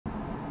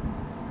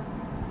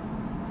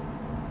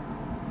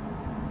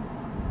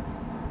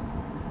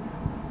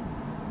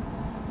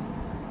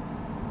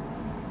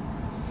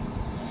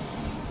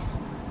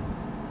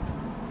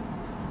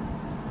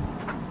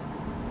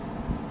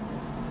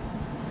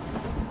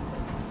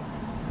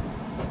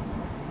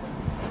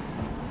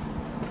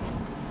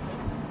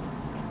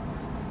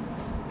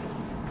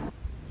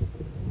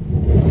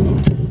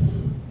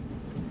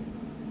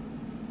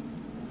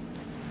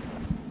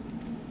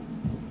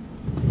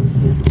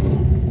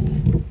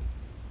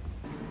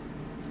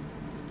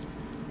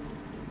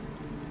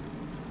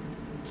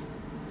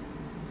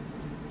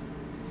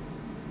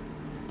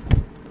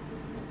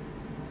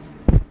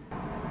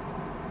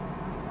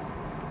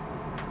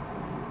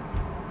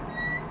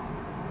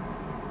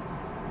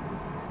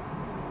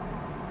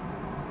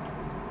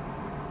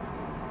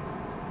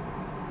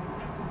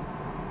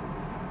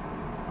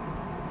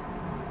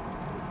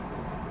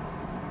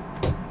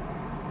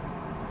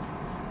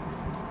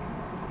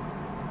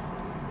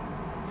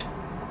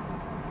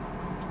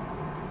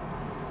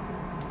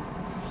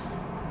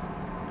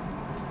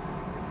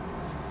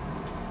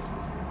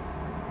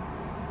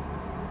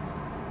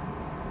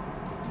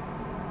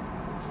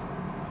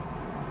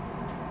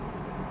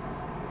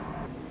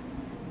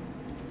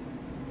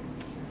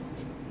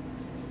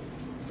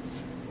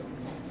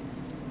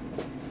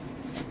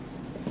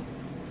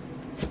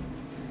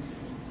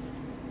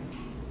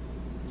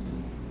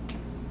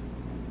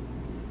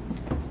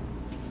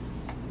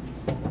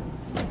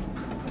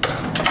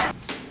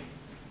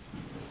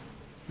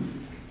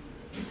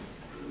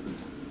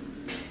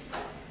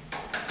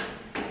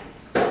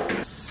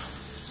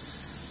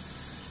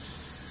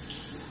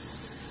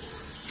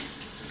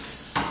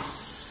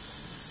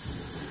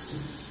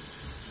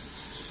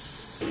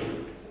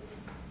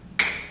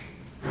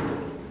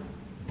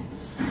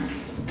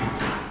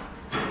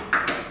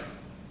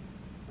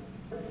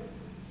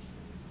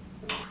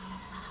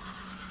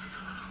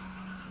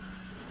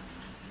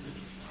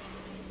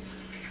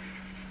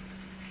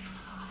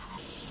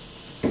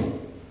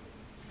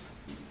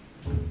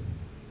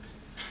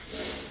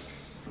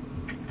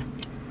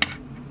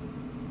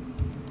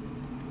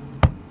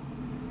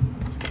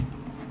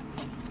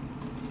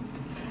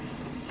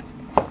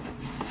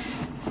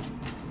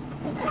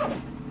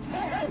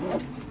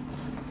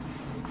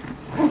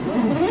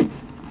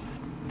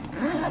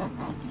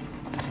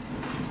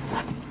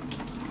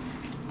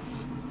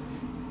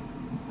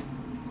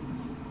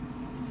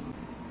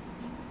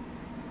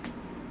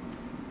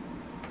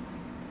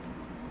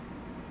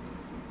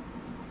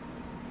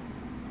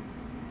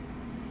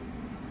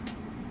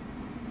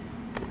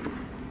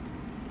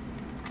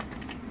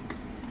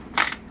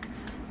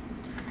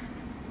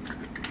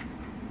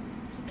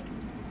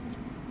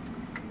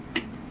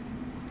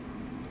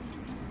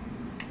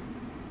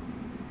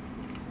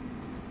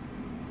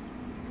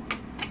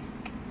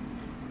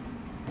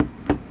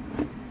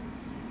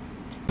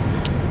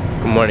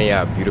morning,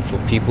 y'all beautiful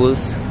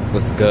peoples.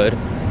 What's good?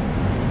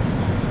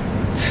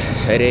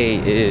 Today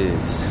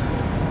is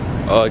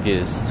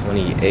August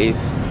 28th,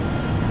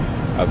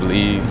 I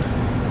believe.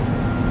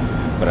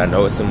 But I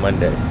know it's a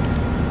Monday.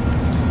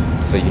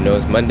 So you know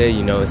it's Monday,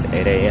 you know it's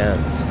 8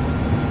 a.m.s.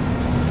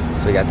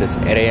 So we got this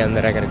 8 a.m.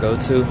 that I gotta go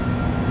to.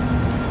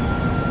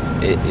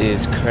 It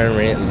is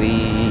currently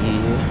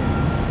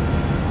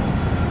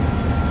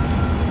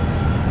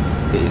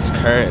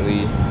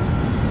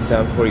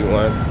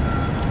 7:41.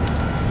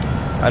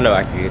 I know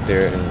I can get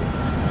there in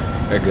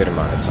a good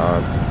amount of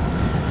time.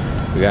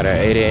 We got our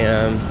 8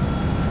 a.m.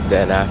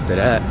 Then after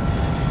that,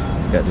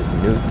 we got this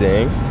new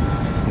thing,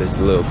 this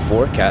little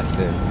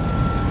forecasting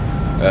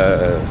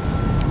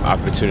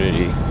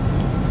opportunity.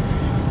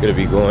 Gonna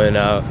be going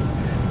out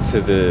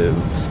to the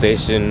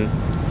station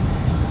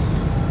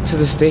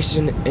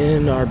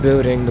in our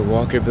building, the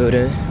Walker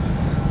building,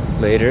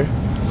 later,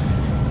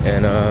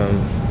 and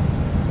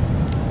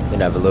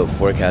gonna have a little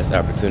forecast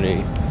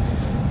opportunity.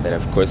 Then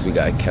of course we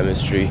got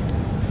chemistry,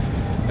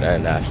 and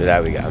then after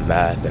that we got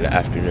math in the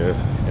afternoon,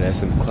 and then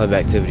some club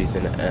activities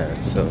in the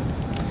end. So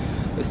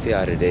let's see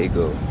how today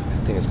go. I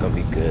think it's gonna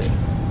be good.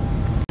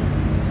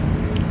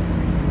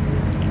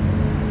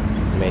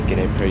 Making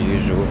it per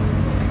usual.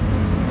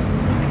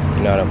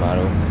 You know the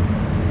motto.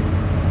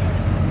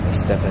 Let's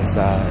step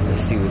inside.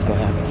 Let's see what's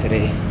gonna happen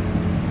today.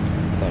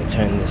 Gotta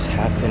turn this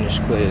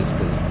half-finished quiz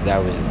because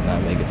that was just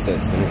not making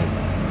sense to me.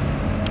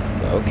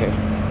 But okay,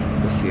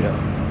 we'll see though.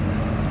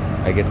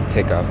 I get to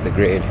take off the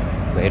grade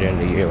later in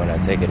the year when I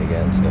take it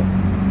again, so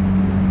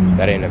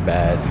that ain't a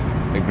bad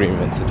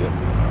agreement to do.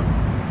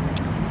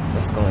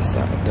 Let's go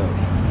inside though.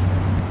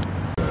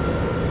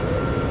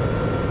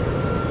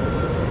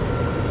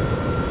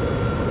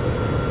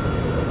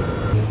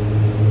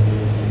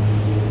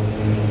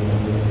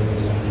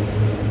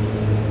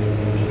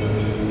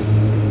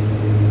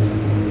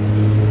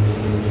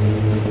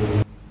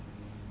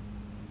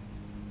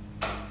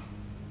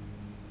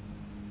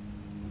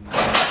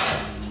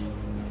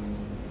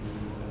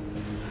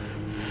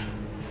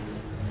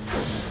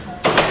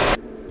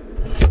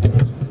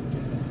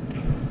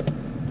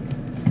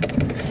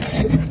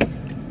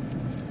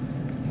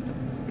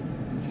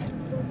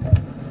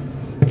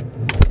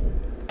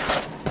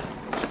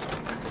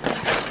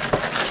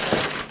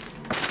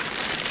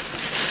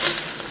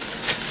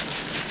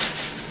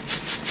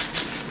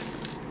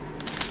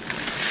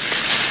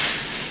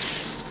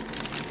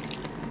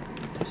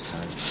 This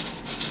time.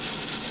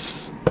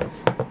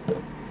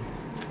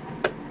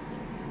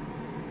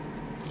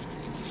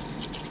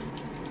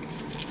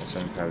 This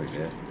one probably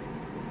good.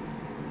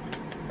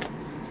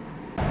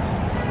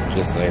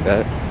 Just like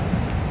that.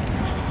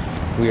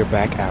 We are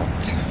back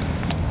out.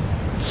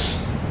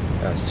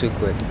 That was too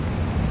quick.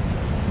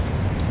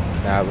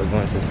 Now we're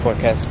going to the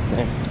forecast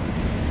thing.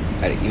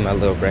 Gotta eat my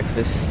little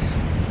breakfast.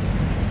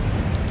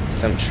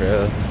 Some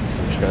trail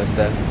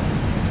stuff.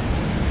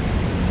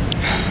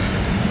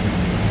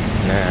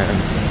 Man,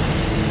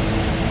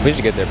 we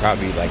should get there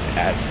probably like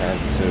at 10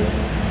 too.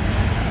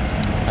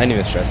 I ain't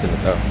even stressing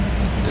it though.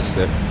 Just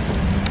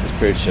it's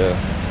pretty chill.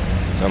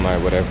 So I'm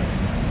like whatever.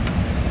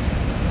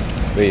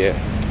 But yeah,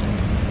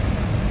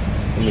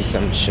 give me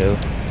something chill.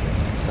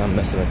 So I'm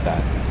messing with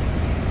that.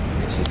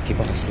 Let's just keep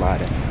on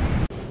sliding.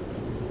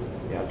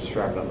 Yeah, I'm just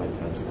wrapping up my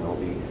temps and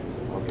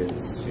I'll get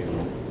it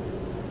soon.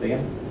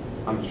 Again?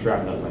 I'm just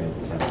wrapping up my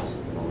temps.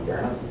 Fair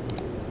enough.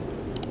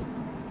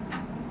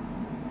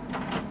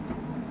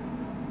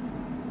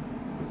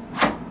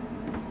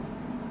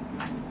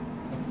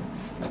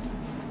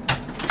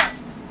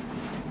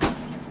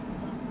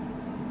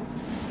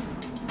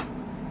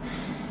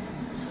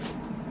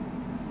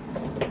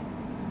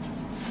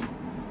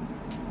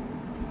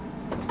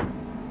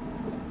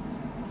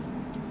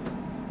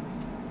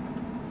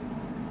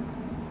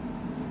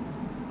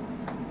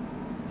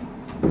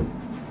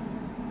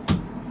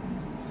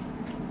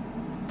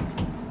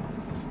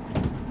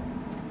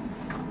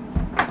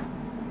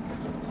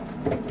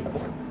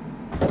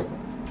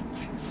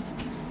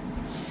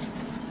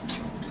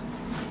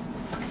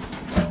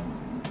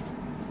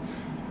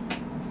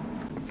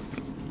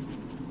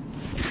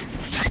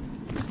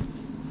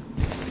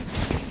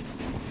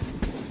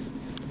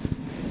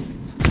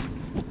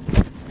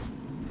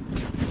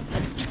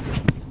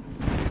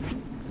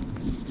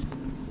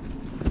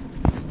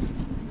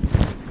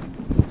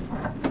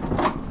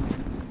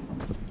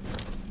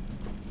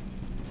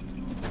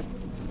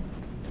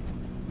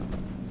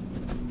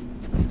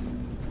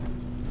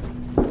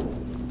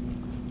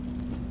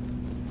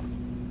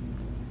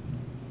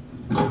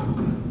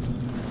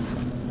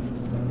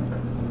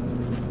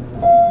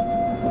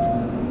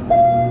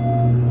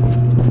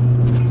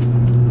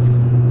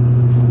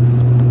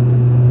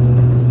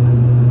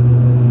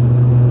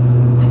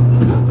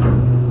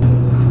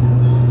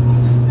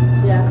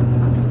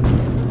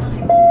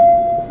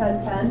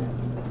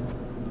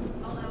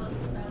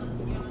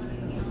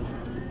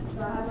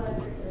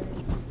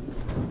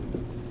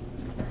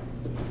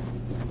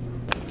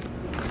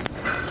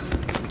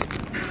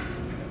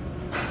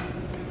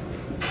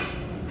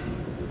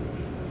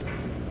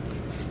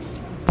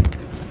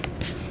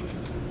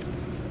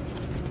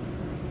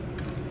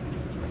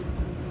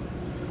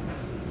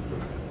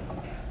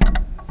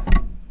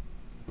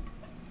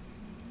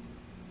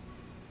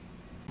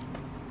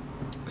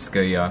 What's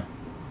good, y'all?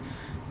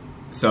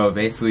 So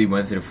basically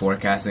went to the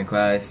forecasting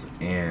class,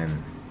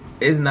 and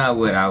it's not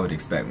what I would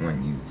expect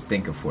when you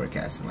think of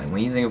forecasting. Like,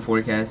 when you think of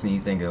forecasting, you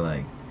think of,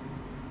 like,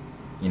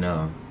 you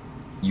know,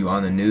 you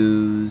on the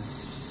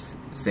news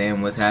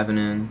saying what's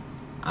happening.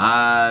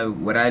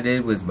 What I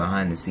did was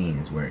behind the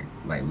scenes work.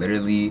 Like,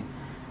 literally,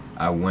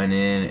 I went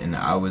in and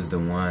I was the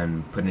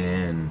one putting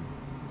in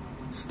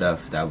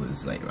stuff that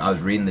was, like, I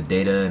was reading the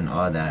data and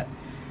all that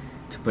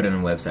to put it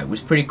on the website,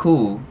 which is pretty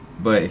cool.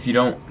 But if you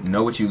don't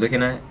know what you're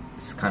looking at,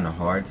 it's kind of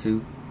hard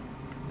to.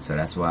 So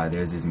that's why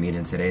there's this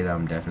meeting today that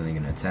I'm definitely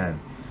going to attend.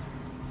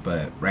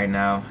 But right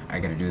now, I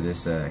got to do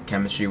this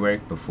chemistry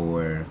work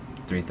before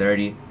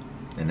 3:30,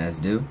 and that's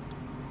due.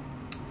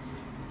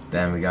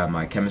 Then we got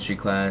my chemistry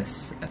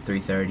class at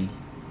 3:30.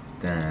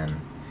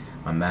 Then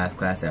my math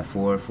class at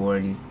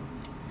 4:40.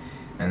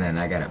 And then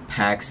I got a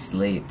packed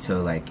slate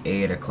till like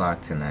 8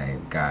 o'clock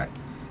tonight. Got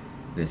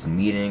this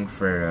meeting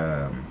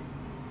for,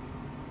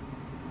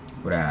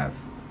 what I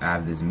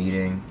have this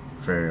meeting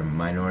for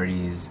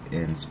minorities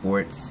in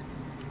sports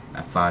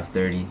at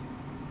 5:30.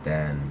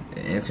 Then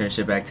an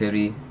internship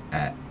activity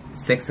at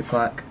 6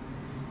 o'clock.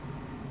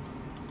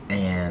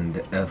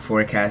 And a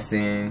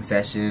forecasting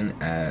session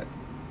at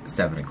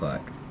 7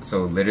 o'clock.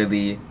 So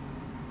literally,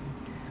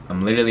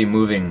 I'm literally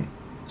moving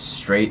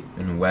straight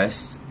and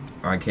west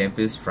on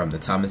campus from the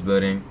Thomas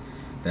building,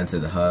 then to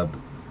the hub,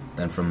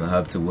 then from the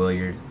hub to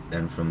Williard,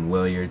 then from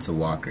Williard to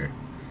Walker.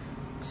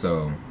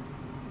 So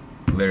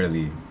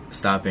literally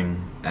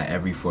stopping at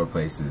every 4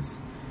 places,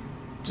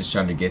 just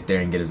trying to get there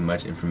and get as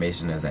much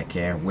information as I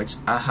can, which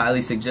I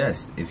highly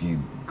suggest. If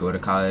you go to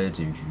college,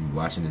 if you're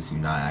watching this, you're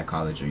not at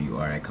college, or you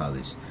are at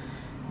college,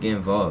 get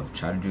involved.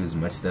 Try to do as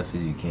much stuff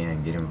as you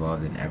can. Get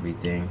involved in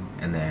everything.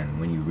 And then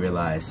when you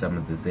realize some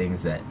of the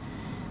things that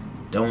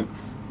don't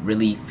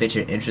really fit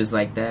your interests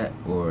like that,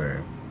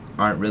 or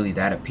aren't really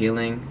that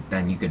appealing,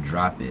 then you could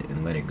drop it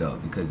and let it go.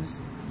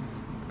 Because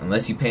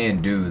unless you're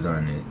paying dues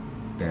on it,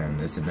 then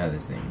that's another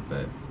thing.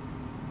 But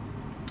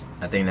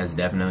I think that's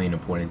definitely an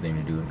important thing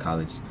to do in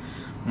college.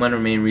 One of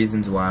the main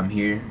reasons why I'm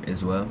here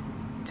as well,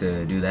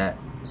 to do that.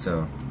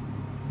 So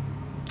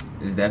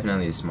it's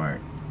definitely a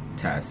smart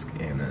task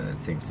and a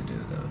thing to do,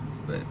 though.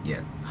 But yeah,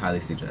 highly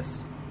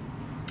suggest.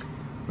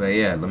 But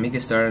yeah, let me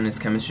get started on this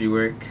chemistry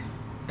work,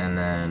 and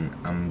then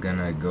I'm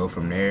gonna go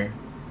from there.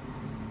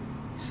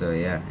 So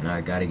yeah, and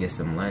I gotta get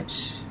some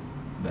lunch,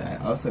 but I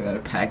also got a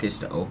package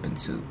to open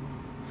too.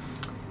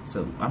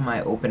 So I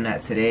might open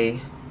that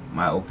today,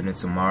 might open it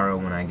tomorrow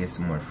when I get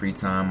some more free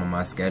time on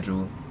my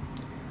schedule.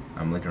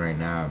 I'm looking right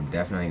now, I'm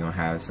definitely gonna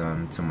have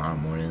some tomorrow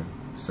morning.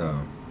 So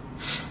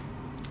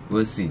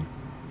we'll see.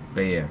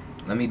 But yeah,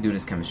 let me do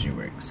this chemistry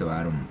work so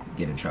I don't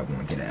get in trouble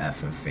and get an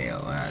F and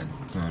fail. I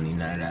don't need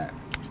none of that.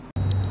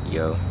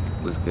 Yo,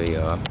 what's good,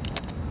 y'all?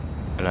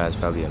 I know it's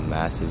probably a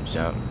massive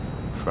jump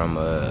from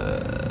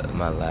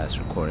my last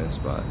recording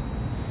spot,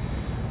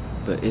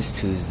 but it's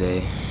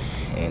Tuesday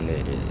and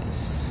it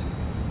is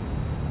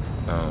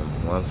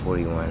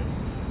 1:41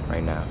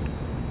 right now.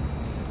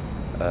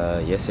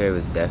 Yesterday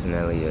was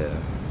definitely a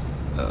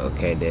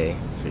okay day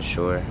for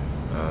sure.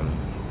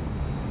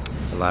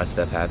 A lot of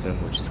stuff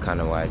happened, which is kind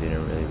of why I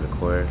didn't really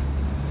record.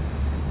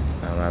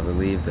 I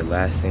believe the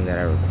last thing that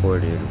I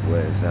recorded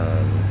was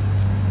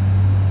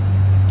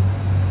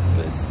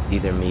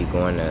either me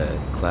going to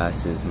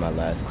classes, my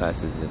last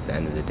classes at the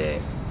end of the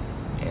day,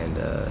 and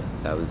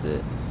that was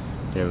it.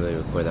 Didn't really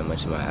record that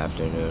much in my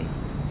afternoon.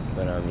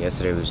 But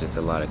yesterday was just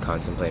a lot of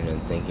contemplating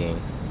and thinking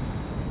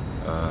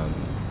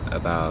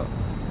about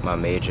my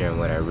major and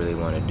what I really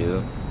want to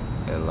do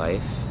in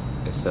life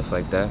and stuff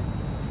like that.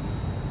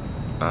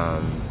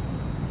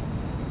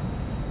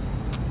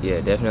 Yeah,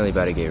 definitely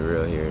about to get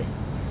real here.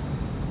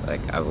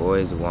 Like, I've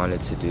always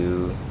wanted to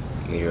do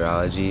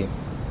meteorology,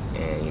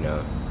 and you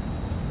know,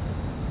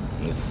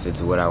 if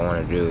it's what I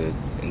want to do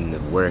and the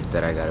work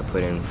that I got to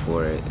put in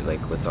for it, like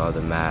with all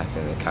the math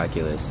and the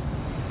calculus,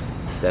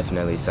 it's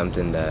definitely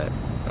something that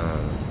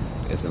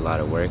is a lot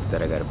of work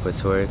that I got to put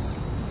towards.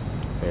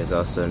 And there's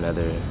also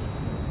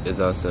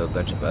a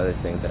bunch of other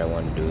things that I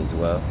want to do as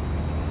well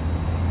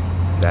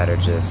that are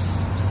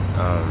just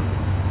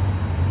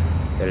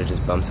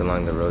bumps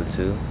along the road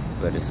too.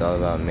 But it's all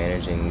about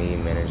managing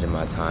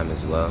my time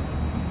as well.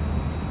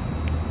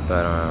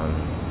 But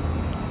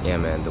yeah,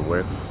 man, the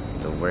work,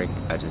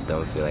 I just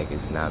don't feel like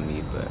it's not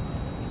me. But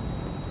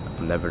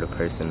I'm never the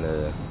person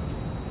to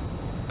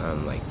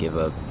like give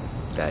up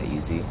that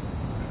easy.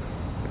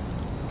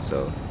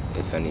 So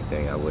if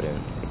anything, I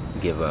wouldn't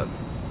give up,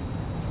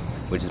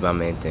 which is my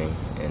main thing,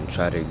 and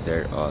try to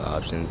exert all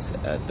options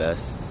at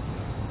best.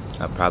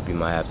 I probably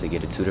might have to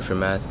get a tutor for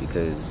math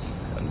because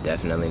I'm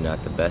definitely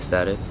not the best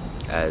at it,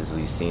 as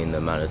we've seen the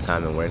amount of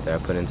time and work that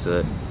I put into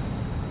it.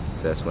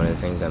 So that's one of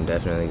the things I'm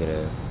definitely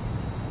gonna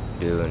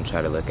do and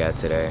try to look at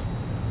today.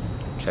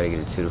 Try to get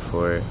a tutor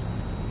for it,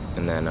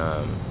 and then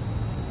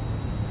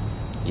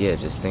yeah,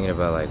 just thinking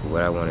about like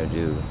what I want to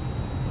do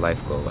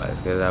life goal wise,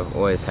 because I've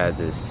always had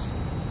this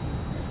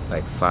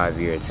like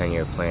 5-year,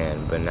 10-year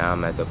plan, but now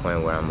I'm at the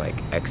point where I'm like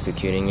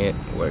executing it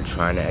or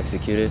trying to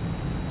execute it.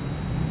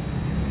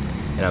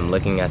 and I'm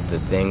looking at the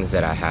things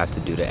that I have to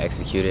do to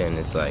execute it, and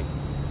it's like,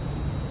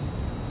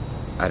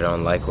 I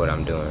don't like what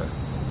I'm doing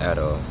at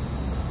all.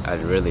 I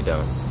really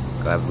don't.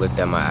 I've looked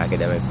at my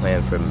academic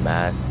plan for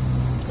math,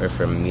 or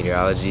for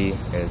meteorology,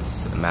 and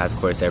it's a math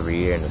course every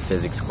year and a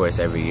physics course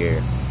every year,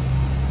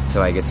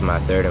 until I get to my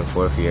 3rd and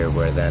 4th year,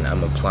 where then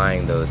I'm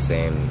applying those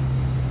same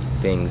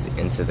things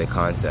into the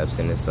concepts,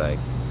 and it's like,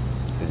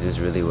 is this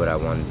really what I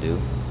want to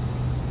do?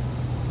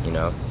 You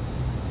know?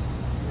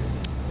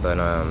 But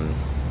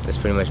that's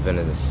pretty much been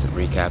a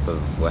recap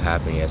of what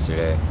happened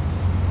yesterday.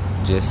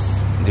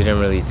 Just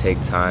didn't really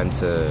take time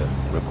to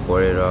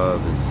record it all. I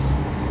was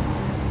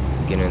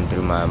getting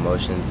through my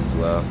emotions as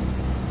well,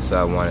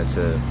 so I wanted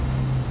to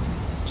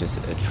just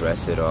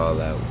address it all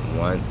at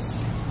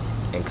once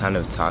and kind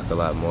of talk a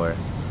lot more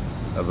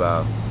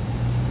about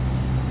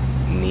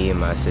me and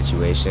my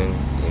situation.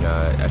 You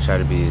know, I try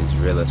to be as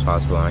real as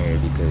possible on here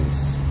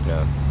because, you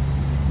know,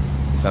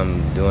 if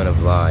I'm doing a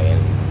vlog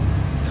and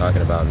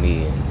talking about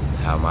me and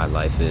how my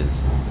life is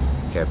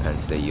here at Penn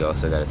State, you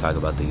also got to talk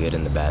about the good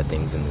and the bad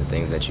things and the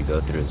things that you go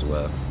through as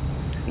well.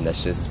 And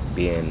that's just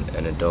being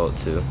an adult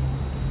too.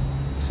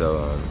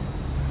 So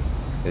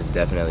it's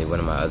definitely one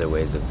of my other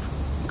ways of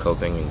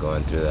coping and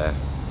going through that.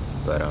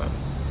 But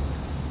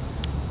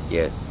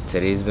yeah,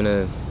 today's been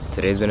a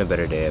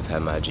better day. I've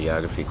had my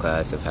geography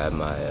class. I've had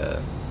my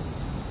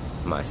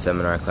my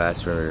seminar class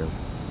for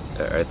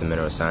Earth and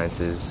Mineral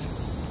Sciences.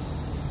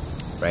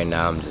 Right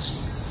now I'm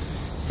just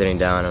sitting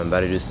down. I'm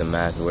about to do some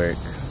math work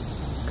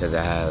because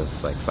I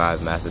have like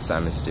 5 math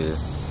assignments due.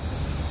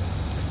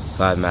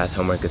 5 math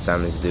homework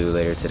assignments due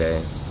later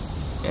today.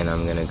 And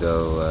I'm gonna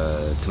go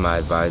to my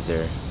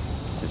advisor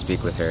to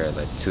speak with her at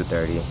like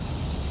 2:30.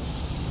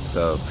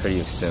 So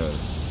pretty soon.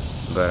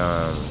 But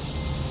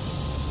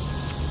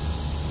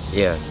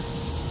yeah.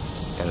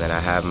 And then I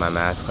have my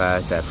math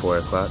class at 4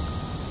 o'clock.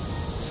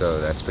 So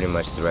that's pretty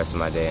much the rest of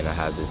my day, and I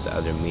have this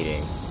other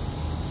meeting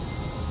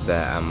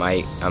that I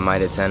might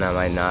attend, I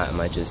might not. I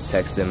might just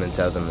text them and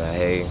tell them that,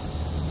 hey,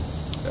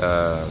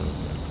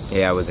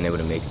 I wasn't able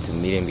to make it to the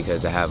meeting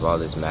because I have all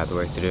this math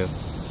work to do.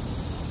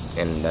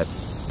 And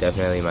that's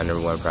definitely my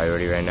 #1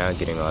 priority right now,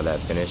 getting all that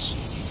finished.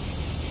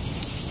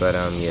 But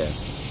yeah,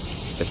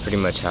 that's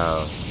pretty much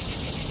how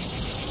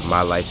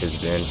my life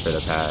has been for the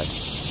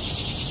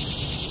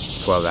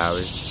past 12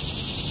 hours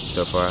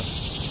so far.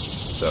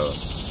 So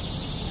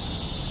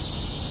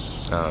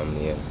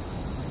yeah.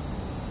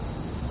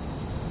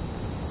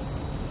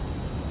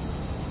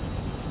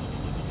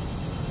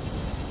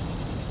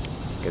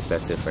 Guess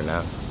that's it for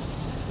now.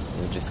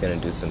 We're just gonna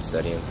do some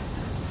studying.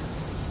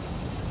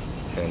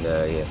 And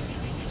yeah.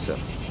 So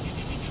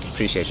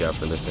appreciate y'all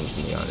for listening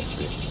to me,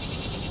 honestly.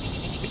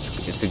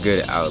 It's a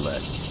good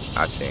outlet,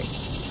 I think.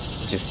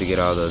 Just to get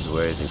all those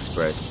words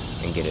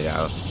expressed and get it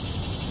out.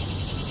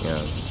 You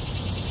know.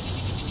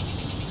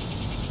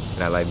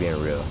 And I like being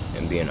real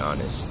and being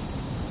honest.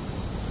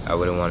 I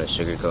wouldn't want to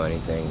sugarcoat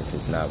anything if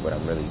it's not what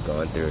I'm really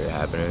going through or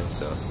happening,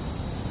 so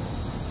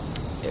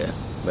yeah.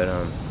 But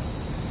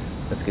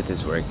let's get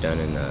this work done,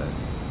 and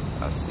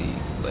I'll see you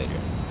later.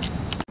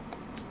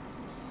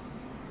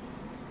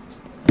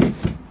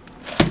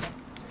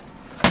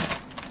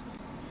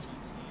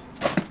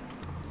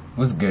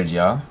 What's good,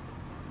 y'all?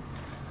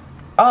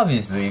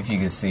 Obviously, if you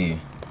can see,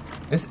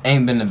 this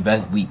ain't been the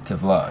best week to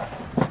vlog.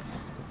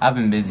 I've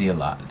been busy a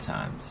lot of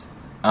times.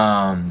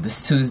 This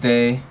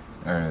Tuesday,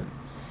 or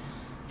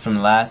from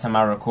the last time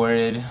I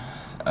recorded,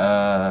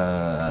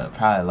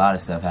 probably a lot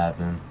of stuff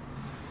happened.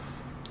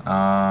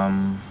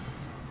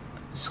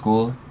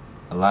 School,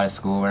 a lot of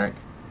schoolwork,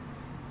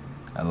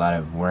 a lot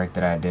of work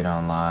that I did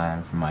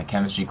online from my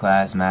chemistry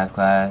class, math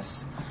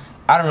class.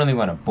 I don't really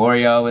want to bore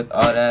y'all with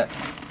all that.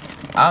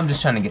 I'm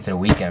just trying to get to the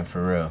weekend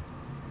for real.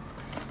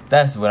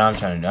 That's what I'm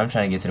trying to do. I'm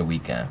trying to get to the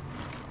weekend.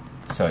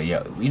 So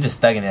yeah, we just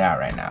thugging it out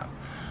right now.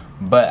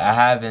 But I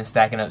have been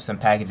stacking up some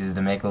packages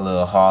to make a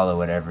little haul or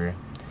whatever.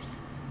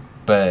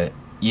 But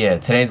yeah,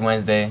 today's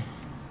Wednesday.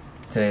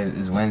 Today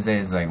is Wednesday.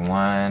 It's like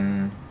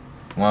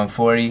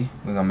 1:40.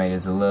 We're gonna make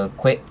this a little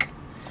quick.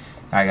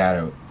 I got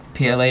a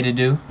PLA to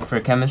do for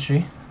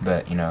chemistry,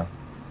 but you know,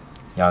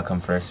 y'all come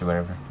first or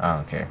whatever. I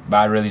don't care. But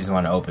I really just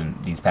want to open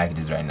these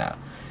packages right now.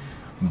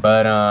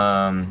 But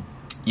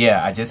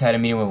yeah, I just had a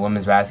meeting with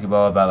women's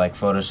basketball about like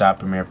Photoshop,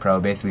 Premiere Pro,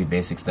 basically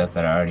basic stuff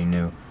that I already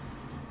knew.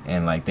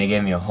 And like they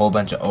gave me a whole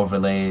bunch of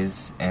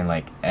overlays and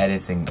like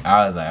edits, and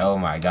I was like, oh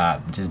my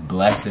god, just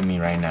blessing me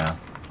right now.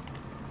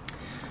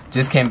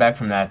 Just came back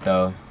from that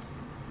though,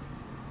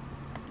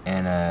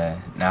 and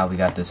now we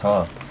got this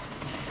haul.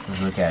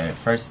 Let's look at it.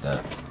 First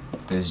up,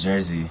 this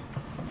jersey.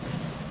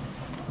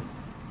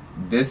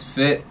 This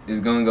fit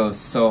is gonna go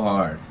so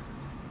hard.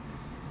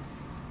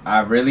 I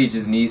really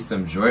just need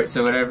some jorts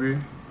or whatever,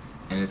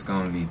 and it's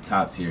gonna be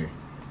top tier.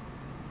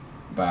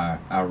 But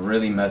I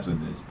really mess with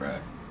this,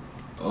 bruh.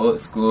 Old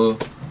school,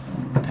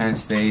 Penn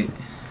State,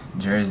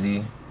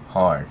 jersey,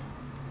 hard.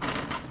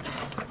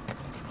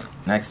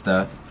 Next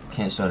up,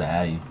 can't show the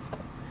Addy.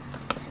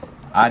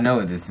 I know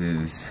what this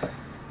is.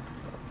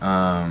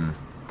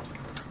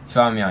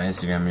 Follow me on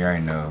Instagram, you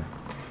already know.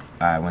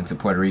 I went to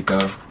Puerto Rico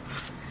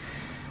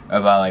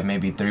about like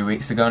maybe 3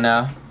 weeks ago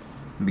now,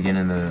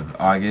 beginning of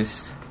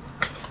August,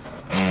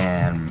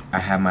 and I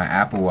had my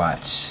Apple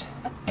Watch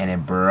and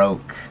it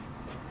broke.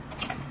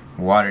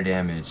 Water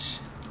damage.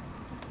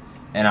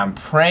 And I'm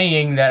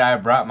praying that I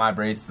brought my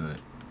bracelet.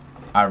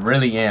 I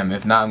really am.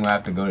 If not, I'm gonna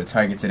have to go to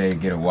Target today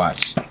and get a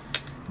watch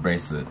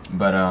bracelet.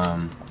 But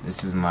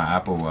this is my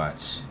Apple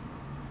Watch.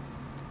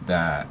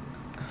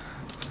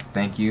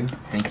 Thank you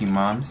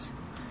moms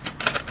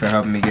for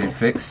helping me get it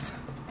fixed.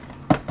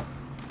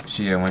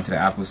 She went to the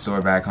Apple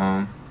store back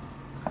home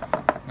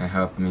and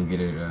helped me get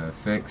it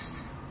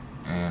fixed,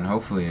 and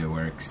hopefully it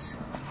works,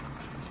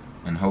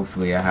 and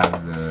hopefully I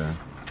have the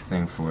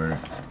thing for it.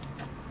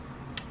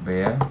 But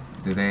yeah,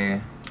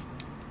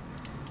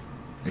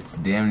 it's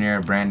damn near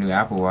a brand new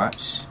Apple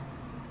Watch,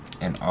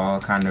 and all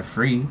kind of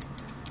free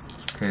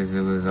because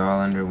it was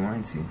all under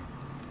warranty.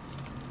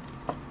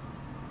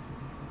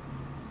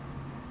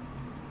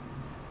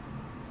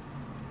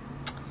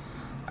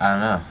 I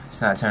don't know,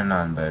 it's not turning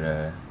on,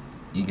 but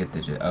you get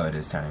the oh, it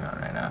is turning on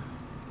right now.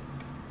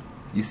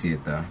 You see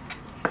it though.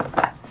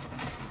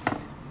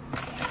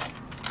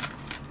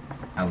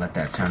 I'll let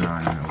that turn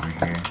on over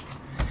here.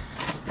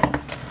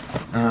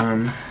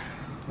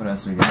 What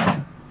else we got?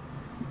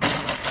 We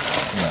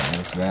got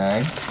this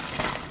bag.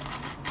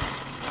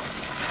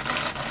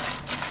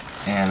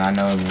 And I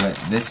know what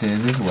this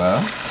is as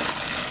well.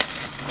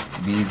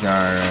 These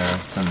are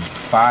some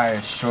fire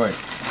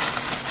shorts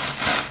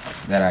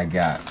that I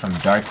got from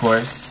Dark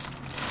Horse.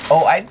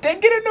 Oh, I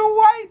did get a new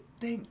white!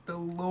 Thank the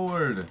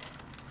Lord.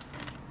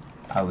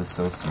 I was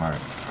so smart.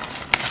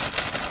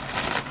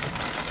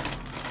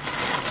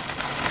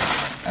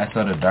 I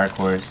saw the Dark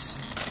Horse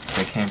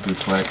that came through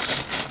Clutch,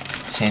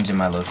 changing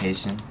my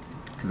location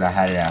because I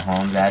had it at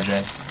home's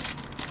address.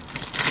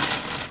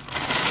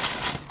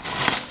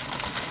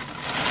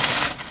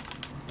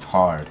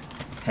 Hard.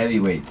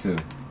 Heavyweight too.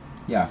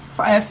 Yeah,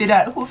 fire fit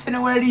that. Who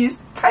finna wear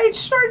these tight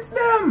shorts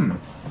them?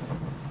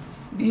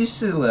 These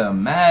shit look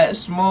mad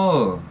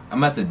small.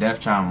 I'm at the Def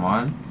Jam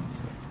one.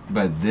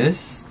 But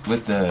this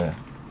with the,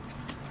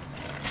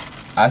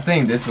 I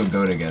think this would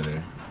go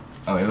together.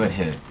 Oh, it would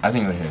hit. I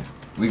think it would hit.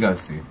 We gotta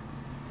see.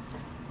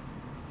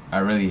 I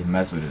really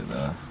mess with it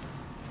though.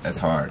 That's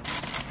hard.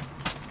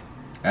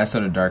 That's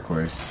sort of Dark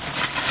Horse.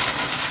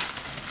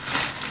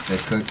 They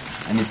cooked.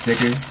 Any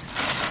stickers?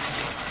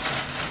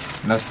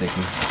 No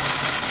stickers.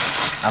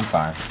 I'm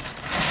fine.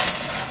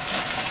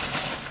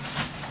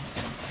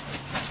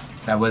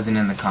 That wasn't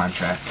in the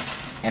contract.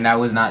 And I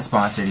was not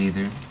sponsored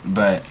either.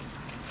 But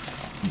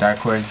Dark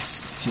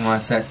Horse, if you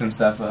want to set some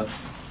stuff up,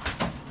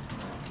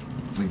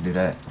 we can do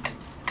that.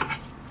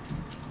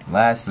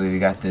 Lastly, we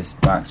got this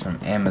box from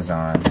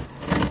Amazon.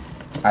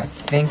 I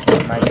think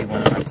it might be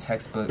one of my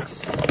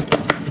textbooks.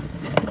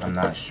 I'm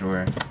not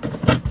sure.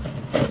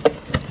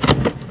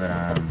 But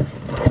I'm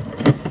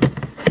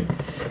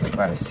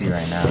about to see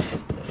right now.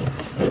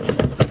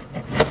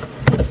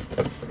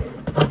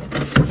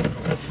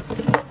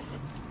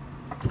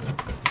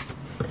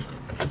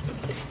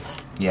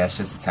 Yeah, it's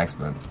just a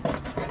textbook.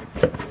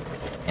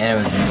 And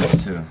it was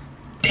used too.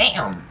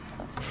 Damn!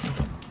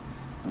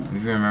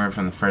 If you remember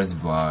from the first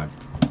vlog,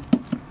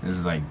 this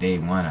was like day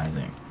 1, I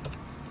think.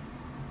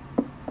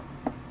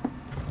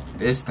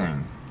 This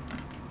thing,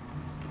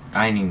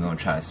 I ain't even gonna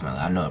try to smell it.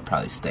 I know it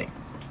probably stink.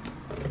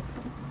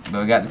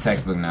 But we got the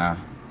textbook now.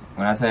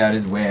 When I tell y'all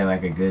this weighed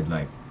like a good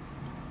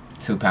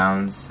 2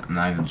 pounds, I'm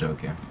not even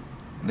joking.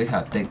 Look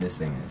how thick this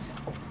thing is.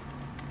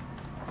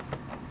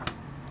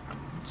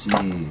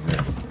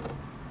 Jesus.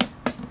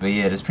 But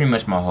yeah, that's pretty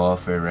much my haul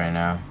for it right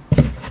now.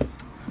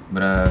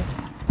 But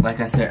like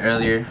I said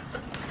earlier,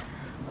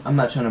 I'm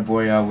not trying to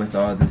bore y'all with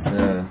all this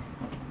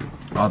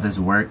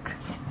work.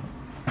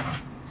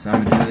 So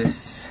I'm gonna do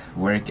this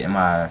work in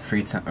my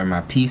free time or my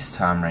peace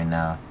time right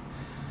now.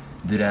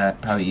 Do that,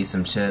 probably eat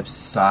some chips,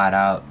 slide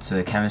out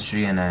to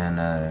chemistry, and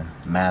then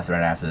math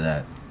right after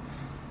that.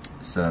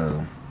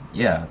 So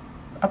yeah,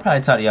 I'll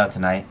probably talk to y'all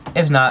tonight.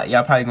 If not,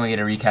 y'all probably gonna get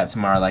a recap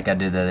tomorrow like I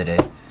did the other day.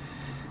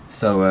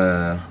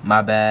 So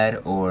my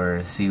bad,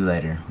 or see you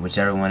later,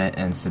 whichever one it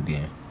ends to be.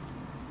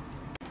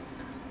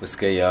 What's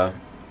good, y'all?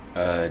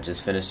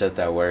 Just finished up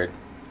that work.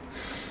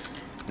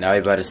 Now we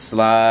about to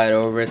slide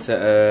over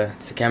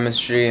to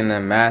chemistry and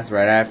then math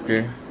right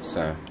after.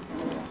 So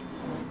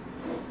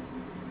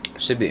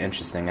should be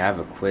interesting. I have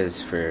a quiz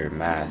for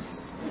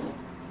math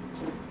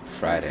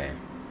Friday,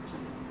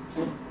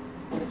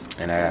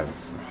 and I have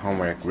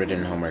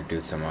written homework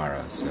due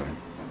tomorrow. So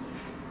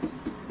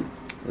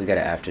we got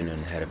an afternoon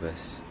ahead of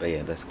us. But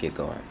yeah, let's get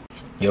going.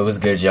 Yo, what's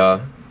good,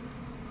 y'all?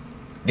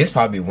 This is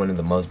probably one of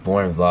the most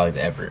boring vlogs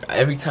ever.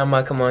 Every time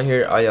I come on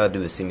here, all y'all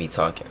do is see me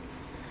talking.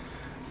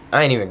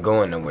 I ain't even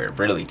going nowhere,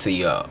 really, to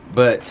y'all.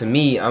 But to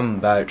me, I'm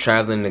about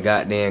traveling the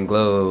goddamn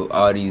globe,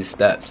 all these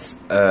steps.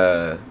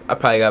 I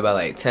probably got about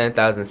like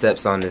 10,000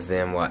 steps on this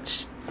damn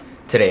watch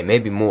today,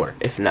 maybe more,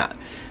 if not.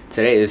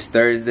 Today is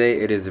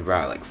Thursday. It is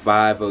about like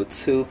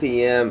 5:02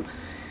 p.m.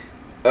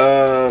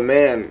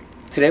 Man,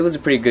 today was a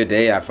pretty good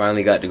day. I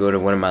finally got to go to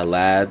one of my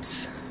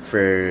labs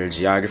for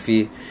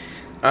geography.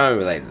 I don't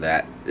really like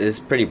that. It's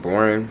pretty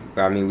boring.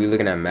 But I mean, we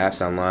looking at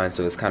maps online,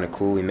 so it's kind of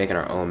cool. We making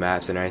our own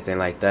maps and everything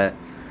like that.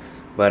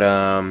 But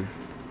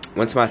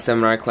went to my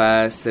seminar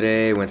class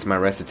today. Went to my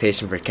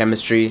recitation for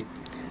chemistry.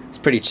 It's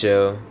pretty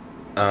chill.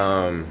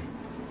 But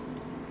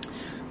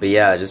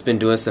yeah, just been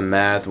doing some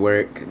math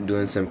work,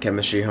 doing some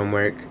chemistry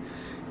homework.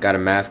 Got a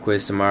math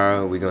quiz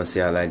tomorrow. We're gonna see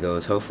how that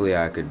goes. Hopefully,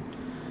 I could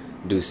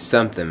do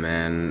something,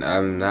 man.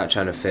 I'm not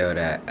trying to fail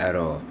that at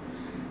all.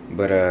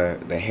 But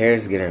the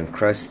hair's getting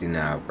crusty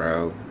now,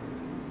 bro.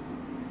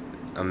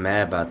 I'm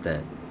mad about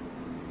that.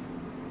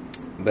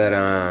 But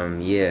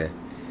yeah.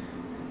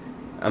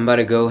 I'm about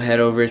to go head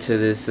over to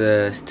this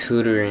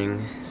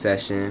tutoring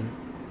session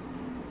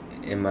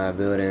in my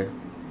building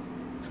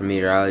for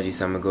meteorology.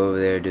 So I'm gonna go over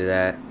there, do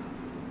that,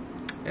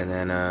 and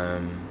then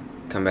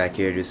come back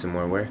here, do some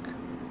more work.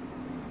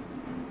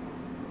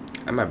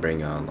 I might bring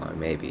y'all along,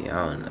 maybe.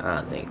 I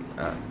don't think.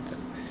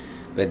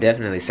 But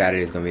definitely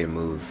Saturday's gonna be the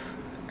move.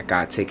 I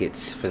got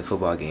tickets for the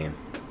football game,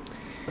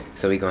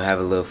 so we gonna have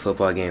a little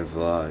football game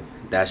vlog.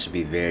 That should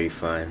be very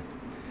fun.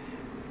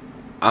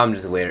 I'm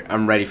just waiting.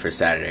 I'm ready for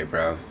Saturday,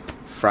 bro.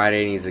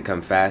 Friday needs to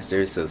come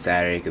faster, so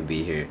Saturday could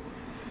be here.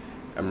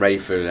 I'm ready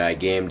for that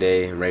game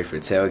day. I'm ready for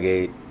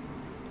tailgate.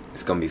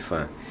 It's gonna be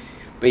fun.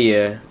 But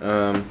yeah,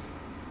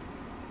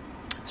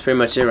 that's pretty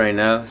much it right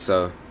now.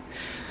 So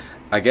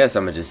I guess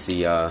I'm gonna just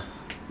see y'all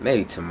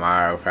maybe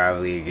tomorrow,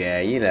 probably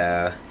again, you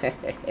know.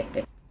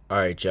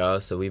 Alright, y'all,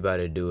 so we about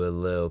to do a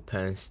little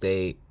Penn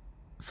State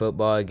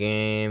football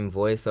game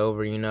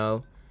voiceover, you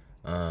know.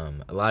 A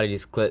lot of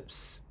these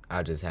clips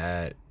I just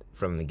had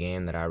from the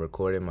game that I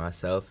recorded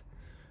myself.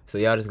 So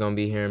y'all just gonna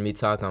be hearing me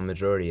talk on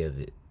majority of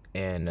it.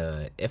 And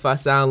if I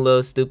sound a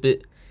little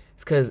stupid,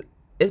 it's because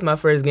it's my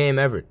first game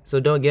ever. So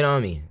don't get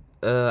on me.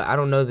 I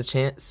don't know the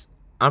chants.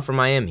 I'm from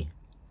Miami.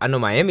 I know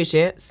Miami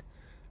chants.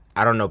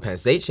 I don't know Penn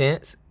State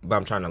chants, but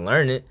I'm trying to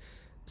learn it.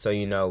 So,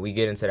 you know, we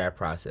get into that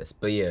process.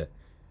 But yeah,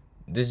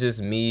 this is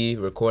just me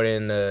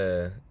recording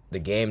the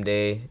game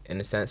day,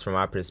 in a sense, from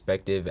my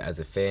perspective as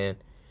a fan.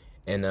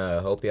 And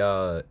hope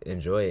y'all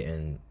enjoy it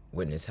and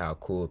witness how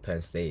cool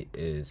Penn State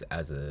is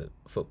as a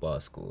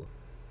football school.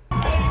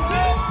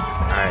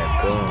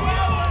 Alright, boom.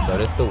 So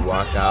this is the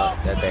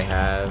walkout that they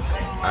have.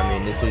 I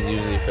mean, this is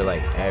usually for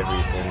like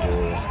every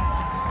single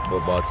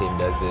football team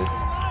does this.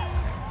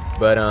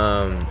 But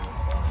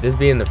this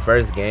being the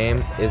first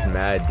game is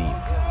mad deep.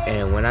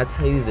 And when I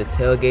tell you the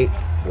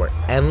tailgates were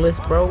endless,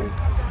 bro,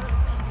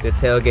 the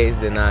tailgates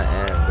did not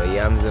end. But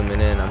yeah, I'm zooming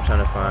in. I'm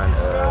trying to find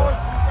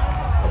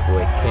a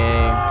boy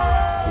King.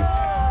 He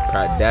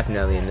probably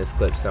definitely in this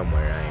clip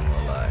somewhere, I ain't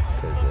gonna lie,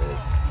 because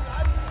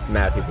it's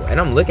mad people. And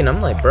I'm looking,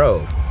 I'm like,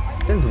 bro,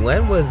 since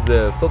when was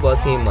the football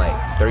team like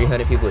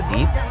 300 people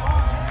deep?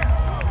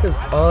 Because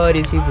all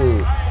these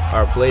people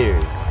are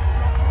players.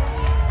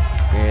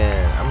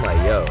 And I'm like,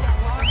 yo,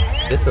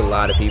 this is a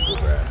lot of people,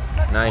 bro.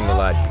 Not even gonna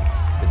lie to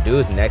you. The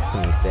dude's next to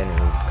me standing,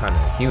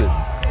 he was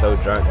so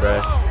drunk,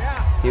 bro.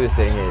 He was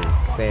sitting here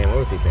saying, what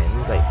was he saying? He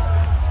was like,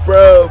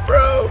 bro.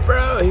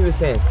 He was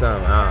saying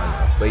something, I don't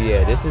know. But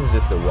yeah, this is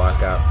just a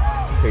walkout.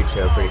 Pretty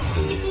chill, pretty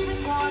cool.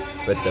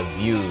 But the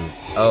views,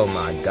 oh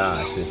my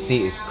gosh, the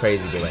seat is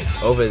crazy. But like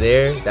over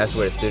there, that's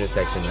where the student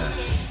section is.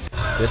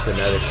 This is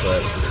another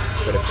clip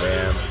for the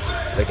fam.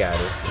 Look at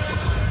it.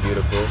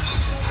 Beautiful.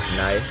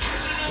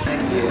 Nice.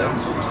 Yeah.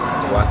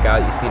 Walk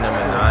out, you see number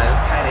 9.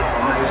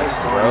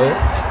 Bro.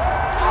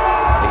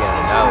 Again,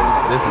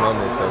 this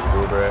moment is so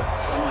cool, bro.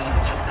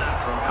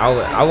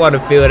 I want to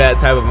feel that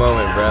type of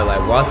moment, bro.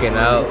 Like walking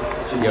out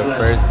your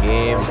first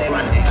game,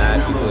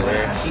 mad people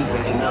there.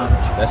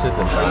 That's just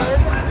a vibe.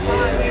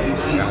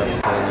 Yeah.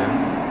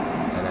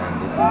 And then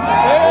this is the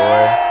door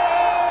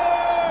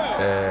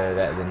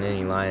that the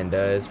Ninny Lion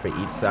does for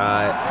each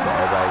side, so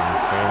everybody be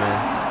screaming.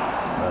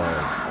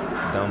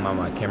 Don't mind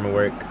my camera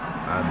work.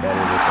 I'm better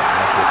with the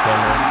actual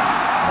camera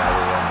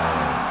rather than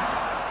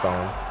the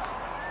phone.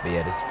 But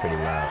yeah, this is pretty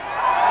loud.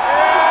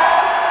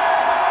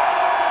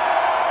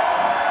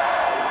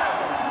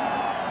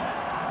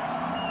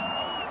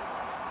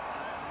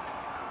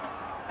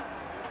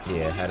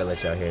 Yeah, had to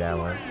let y'all hear that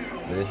one.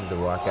 But this is the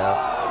walkout.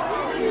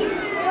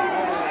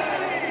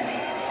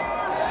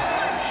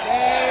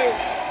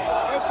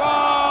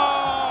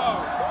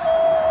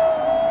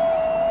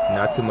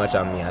 Not too much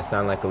on me. I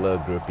sound like a little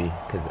groupie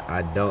because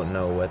I don't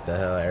know what the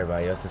hell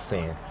everybody else is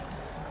saying.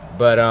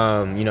 But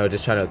you know,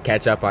 just trying to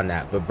catch up on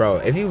that. But bro,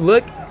 if you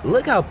look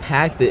how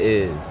packed it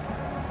is.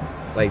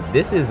 Like,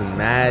 this is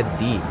mad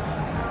deep.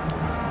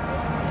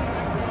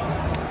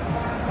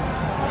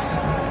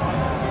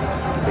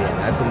 But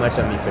yeah, not too much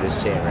on me for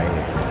this chant right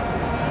here.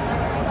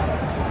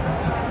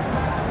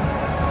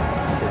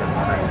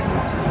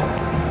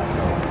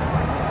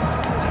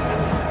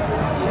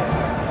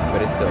 Yeah,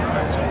 but it's still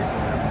hard chant.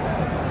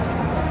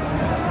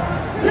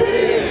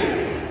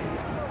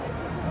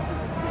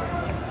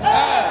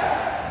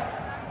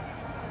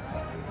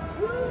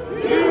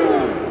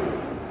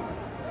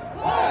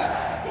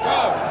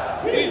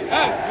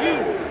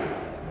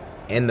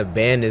 And the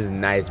band is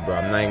nice, bro.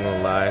 I'm not even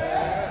gonna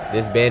lie.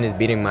 This band is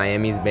beating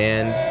Miami's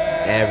band.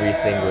 every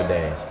single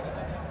day.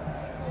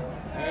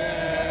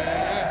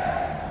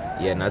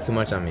 Yeah, not too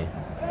much on me.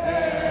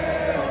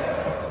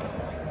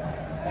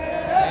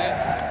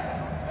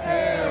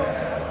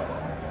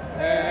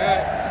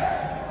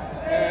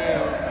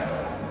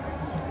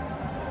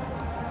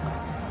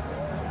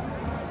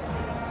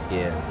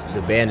 Yeah,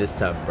 the band is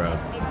tough, bro.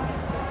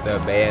 The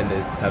band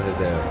is tough as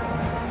hell.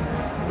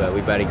 But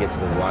we about to get to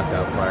the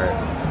walkout part, and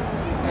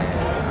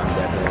I'm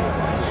definitely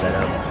gonna shut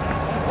up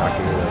and talk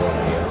to you the whole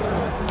video.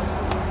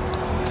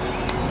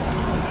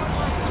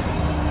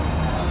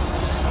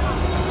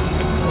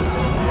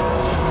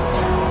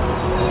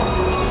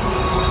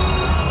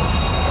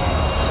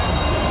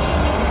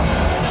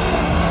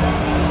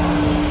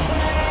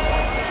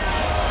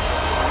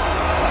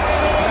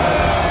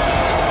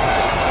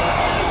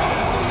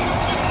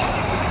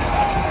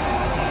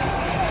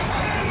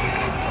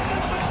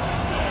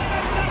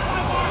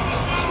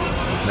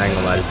 I'm not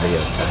gonna lie, this video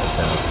is tough as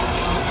hell.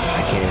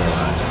 I can't even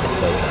lie, it's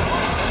so tough.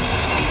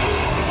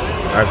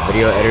 Our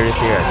video editors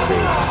here are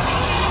crazy.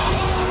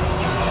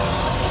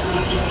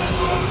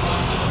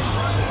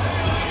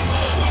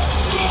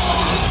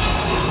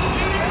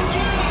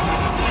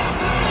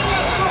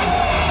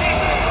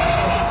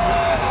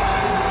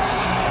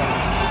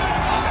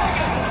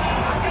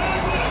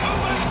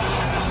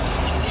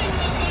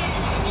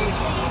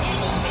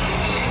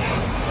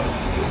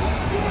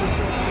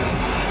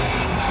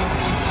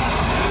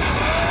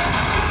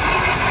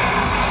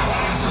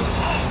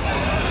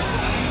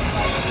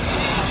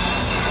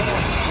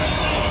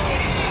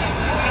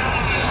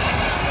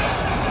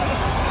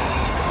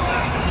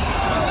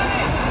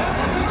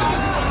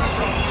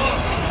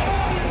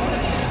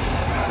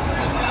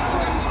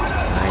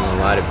 A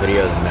lot of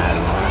videos mad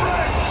long.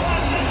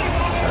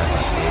 Sorry if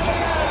I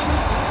speak.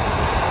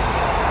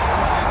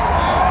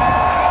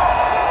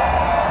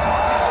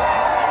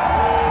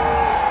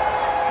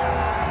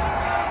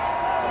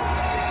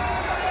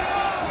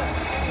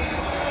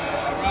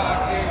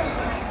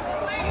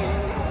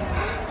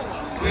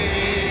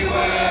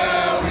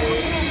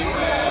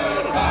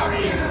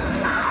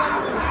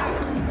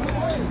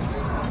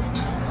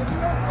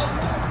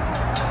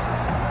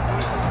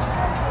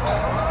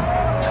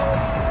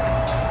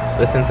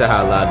 Listen to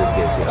how loud this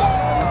gets, y'all.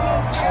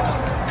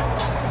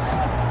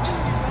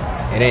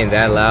 It ain't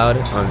that loud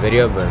on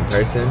video, but in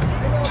person.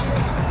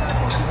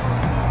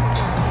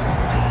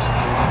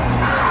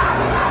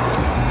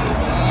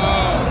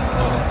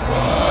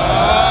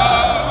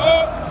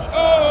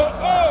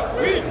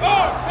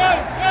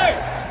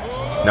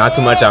 Not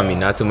too much on me,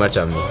 not too much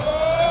on me.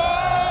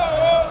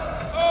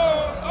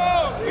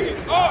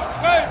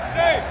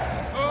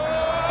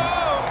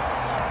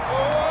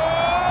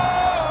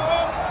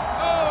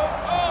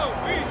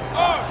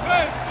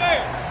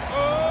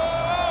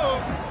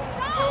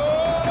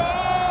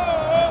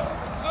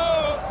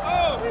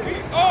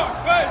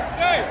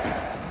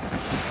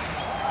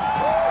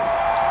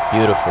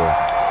 Beautiful.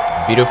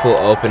 Beautiful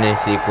opening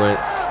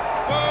sequence.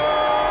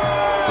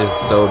 This is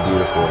so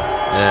beautiful.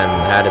 And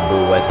I had to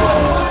boo West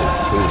Virginia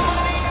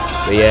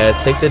because but yeah,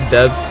 take the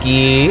dub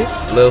ski.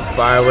 Little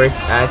fireworks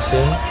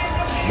action.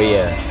 But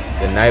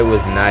yeah, the night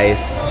was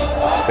nice.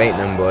 Spanked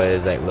them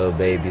boys like little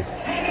babies.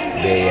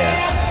 But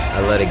yeah, I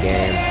love the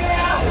game.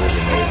 It was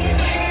amazing.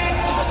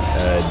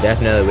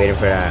 Definitely waiting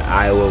for that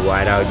Iowa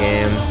whiteout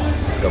game.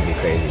 It's gonna be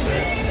crazy,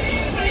 bro.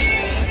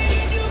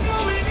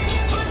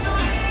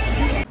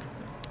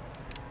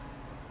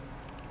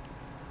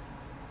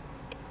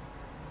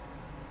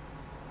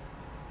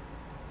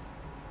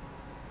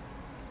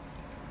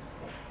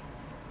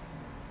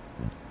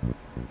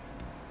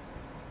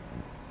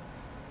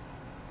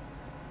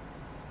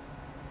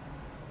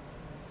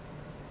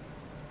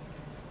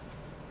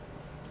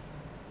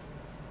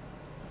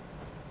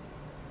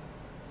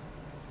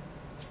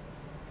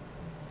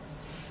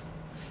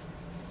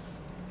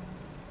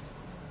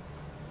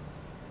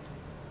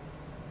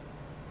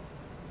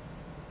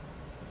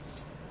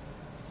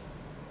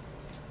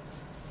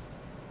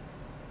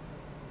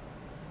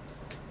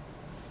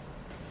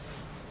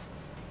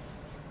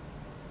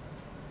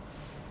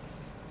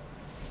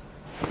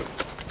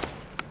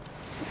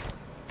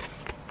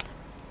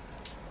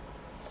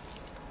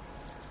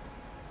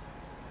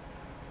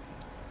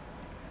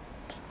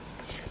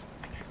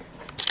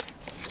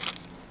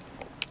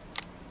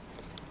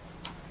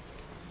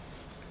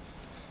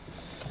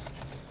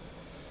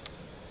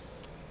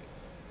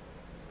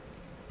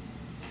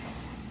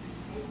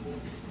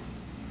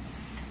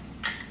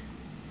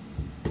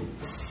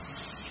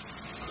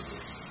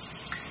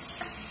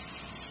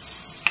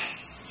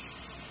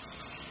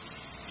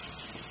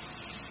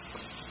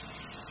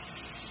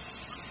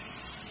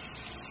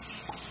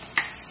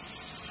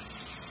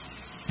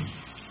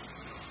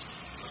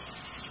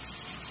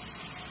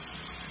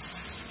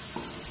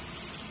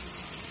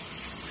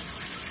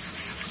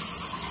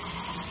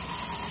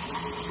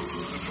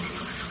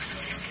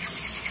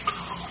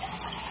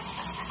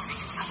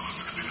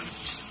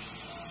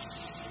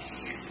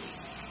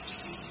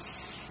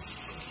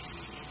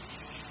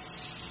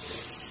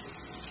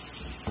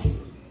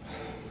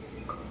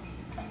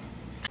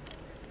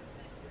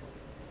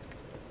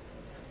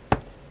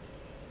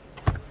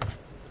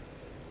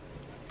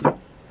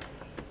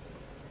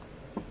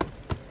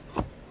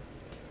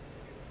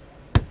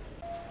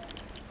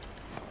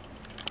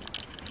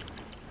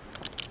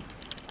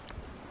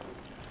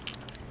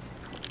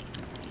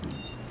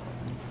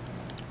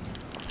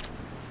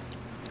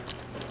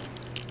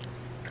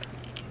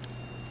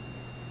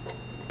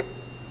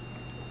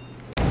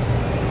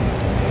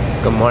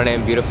 Good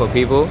morning, beautiful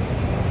people.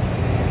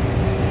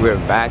 We're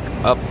back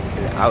up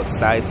and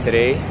outside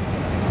today.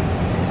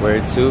 Where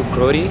to,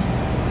 Crody?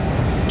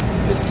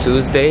 It's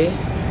Tuesday.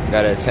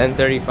 Got a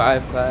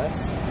 10:35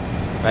 class,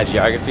 my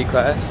geography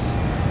class.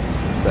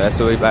 So that's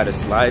what we about to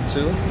slide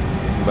to.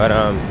 But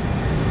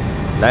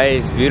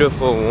nice,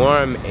 beautiful,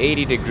 warm,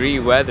 80-degree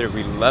weather.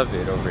 We love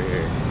it over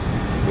here.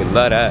 We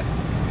love that.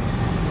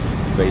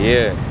 But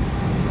yeah,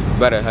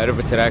 about to head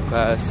over to that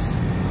class.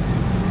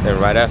 Then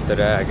right after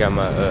that, I got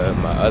my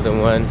other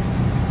one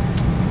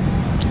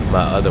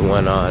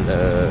on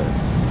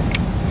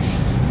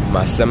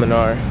my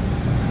seminar,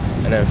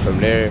 and then from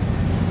there,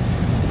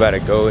 about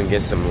to go and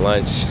get some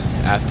lunch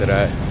after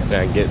that, and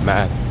then get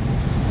math.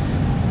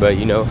 But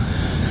you know,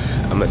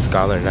 I'm a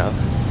scholar now,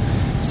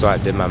 so I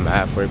did my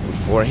math work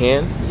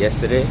beforehand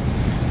yesterday.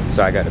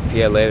 So I got a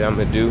PLA that I'm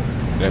gonna do,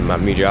 and my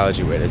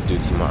meteorology work that's due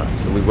tomorrow.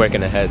 So we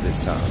working ahead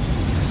this time.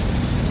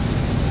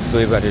 So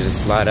we about to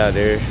just slide out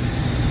there.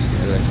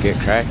 And let's get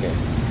cracking.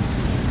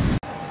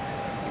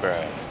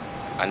 Bruh,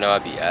 I know I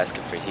be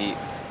asking for heat,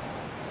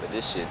 but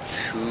this shit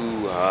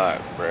too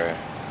hot, bruh.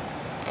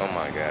 Oh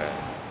my god.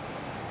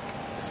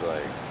 It's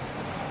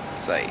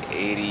like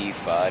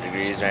 85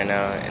 degrees right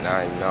now, and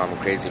I know I'm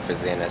crazy for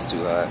saying that's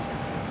too hot.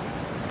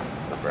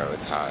 But bro,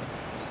 it's hot.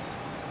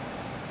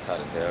 It's hot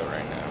as hell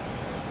right now.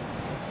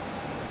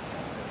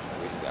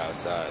 We just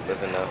outside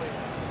living up.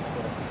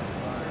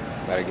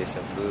 Gotta get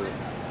some food.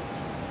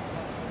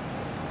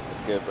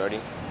 What's good,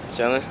 Brody?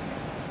 Chilling.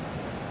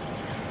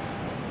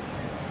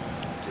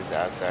 Just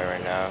outside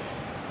right now.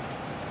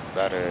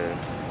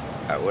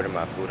 I ordered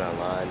my food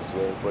online. Just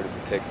waiting for it to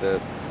be picked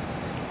up.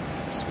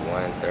 It's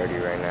 1:30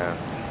 right now.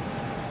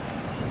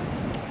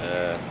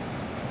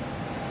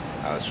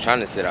 I was trying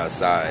to sit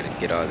outside and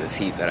get all this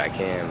heat that I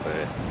can,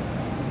 but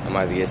I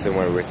might get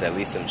somewhere where it's at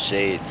least some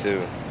shade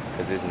too,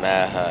 cause it's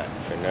mad hot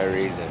for no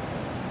reason.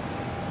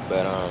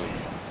 But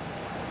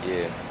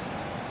yeah.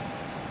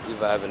 We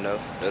vibing though.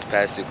 Those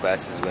past two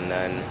classes were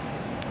none.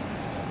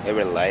 They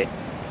were light.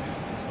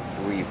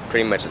 We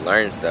pretty much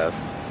learned stuff,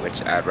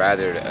 which I'd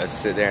rather us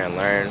sit there and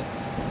learn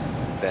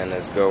than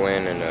us go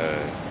in and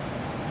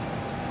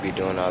be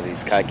doing all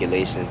these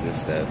calculations and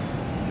stuff.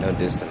 No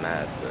diss to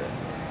math, but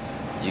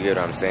you get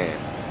what I'm saying.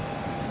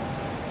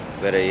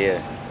 But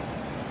yeah.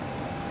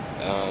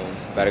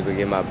 About to go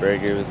get my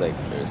burger. It was like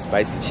a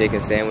spicy chicken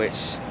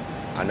sandwich.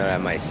 I know that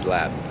might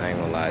slap. I ain't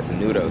gonna lie. It's a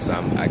noodle, so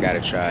I gotta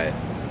try it.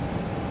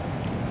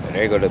 And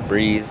there you go, the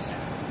breeze.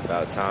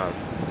 About time.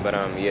 But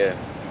yeah,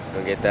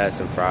 gonna get that,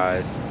 some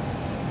fries.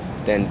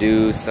 Then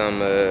do some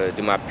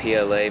do my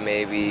PLA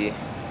maybe.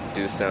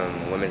 Do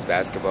some women's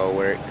basketball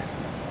work.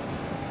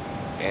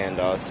 And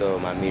also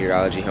my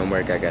meteorology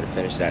homework. I gotta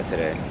finish that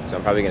today. So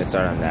I'm probably gonna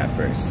start on that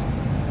first.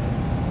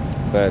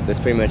 But that's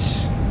pretty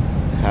much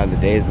how the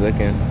day is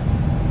looking.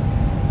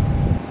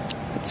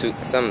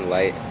 Something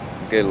light,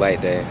 good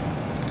light day.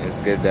 It's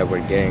good that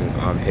we're getting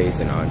on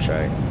pace and on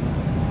track.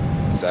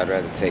 So I'd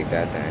rather take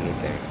that than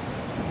anything.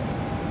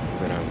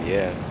 But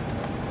yeah,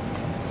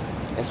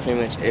 that's pretty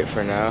much it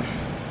for now.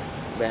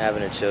 Been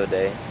having a chill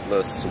day, a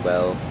little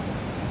swell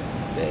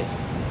day.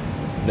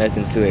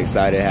 Nothing too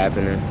exciting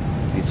happening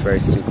these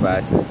first two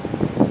classes.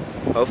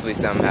 Hopefully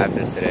something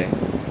happens today,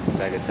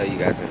 so I can tell you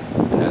guys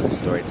another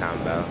story time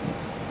about.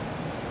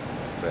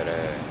 But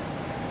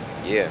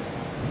yeah.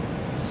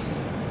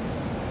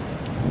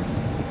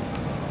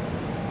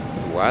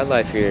 The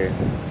wildlife here,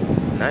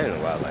 not even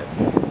the wildlife,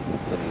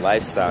 the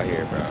lifestyle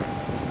here, bro.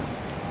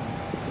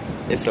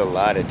 It's a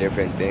lot of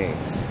different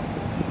things.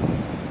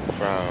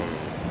 From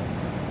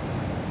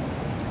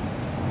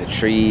the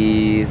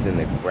trees and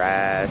the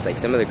grass. Like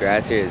some of the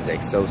grass here is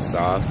like so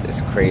soft,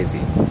 it's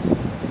crazy.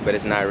 But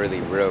it's not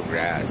really real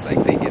grass.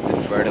 Like they get the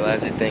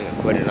fertilizer thing and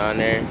put it on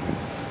there,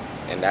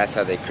 and that's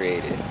how they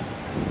create it.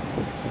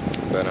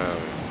 But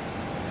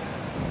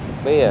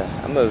yeah,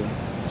 I'm gonna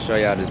show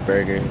y'all this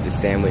burger, this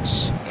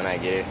sandwich when I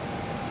get it,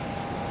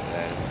 and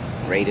then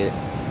rate it.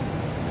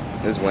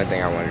 This is one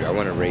thing I want to do. I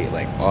want to rate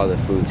like all the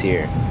foods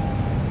here,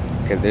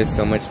 because there's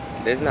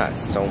not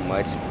so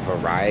much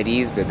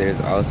varieties, but there's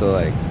also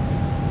like,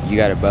 you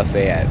got a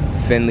buffet at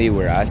Finley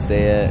where I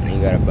stay at, and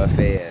you got a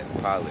buffet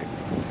at Pollock.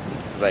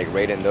 It's like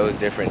rating those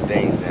different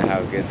things and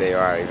how good they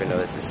are, even though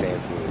it's the same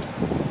food.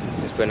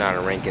 Just putting on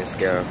a ranking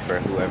scale for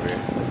whoever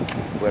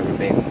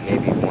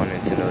maybe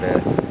wanted to know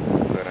that.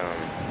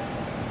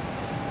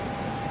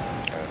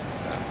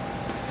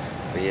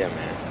 But yeah,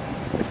 man,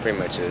 that's pretty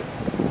much it.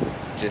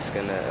 Just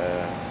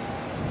gonna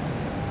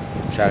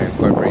try to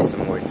incorporate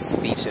some more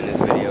speech in this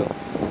video,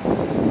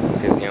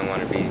 because you don't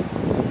want to be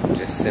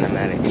just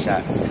cinematic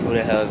shots. Who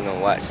the hell is gonna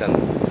watch some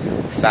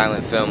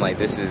silent film like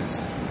this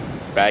is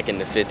back in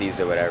the 50s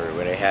or whatever,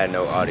 where they had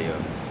no audio?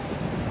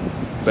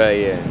 But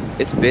yeah,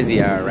 it's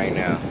busy hour right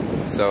now,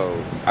 so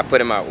I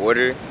put in my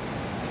order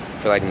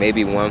for like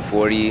maybe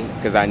 1:40,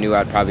 because I knew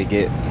I'd probably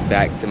get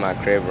back to my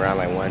crib around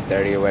like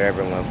 1:30 or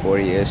whatever,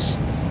 1:40ish.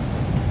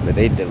 But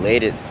they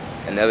delayed it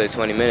another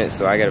 20 minutes,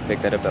 so I gotta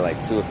pick that up at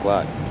like 2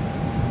 o'clock,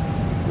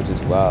 which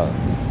is wild.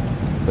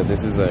 But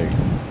this is like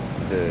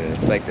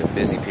it's like the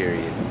busy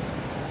period.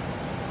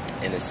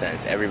 in a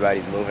sense.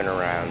 Everybody's moving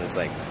around. It's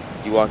like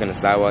you walk on the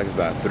sidewalk, it's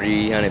about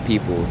 300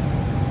 people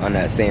on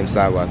that same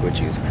sidewalk,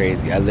 which is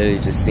crazy. I literally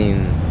just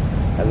seen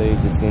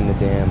the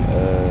damn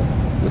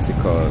what's it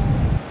called,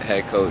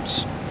 head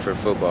coach for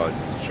football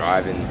just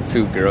driving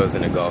 2 girls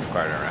in a golf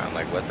cart around.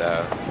 Like, what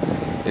the hell?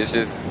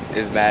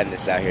 It's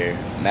madness out here.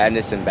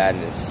 Madness and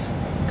badness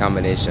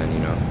combination, you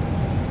know.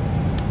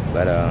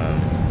 But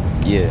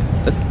yeah,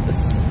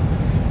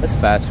 let's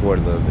fast forward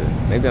a little bit.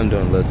 Maybe I'm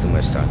doing a little too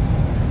much talking.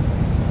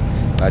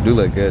 I do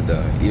look good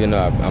though, even though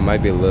I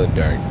might be a little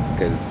dark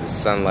because the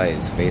sunlight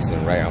is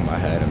facing right on my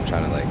head. I'm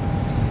trying to like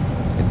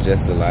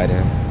adjust the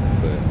lighting,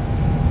 but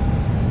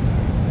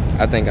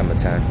I think I'm a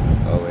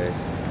 10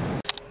 always.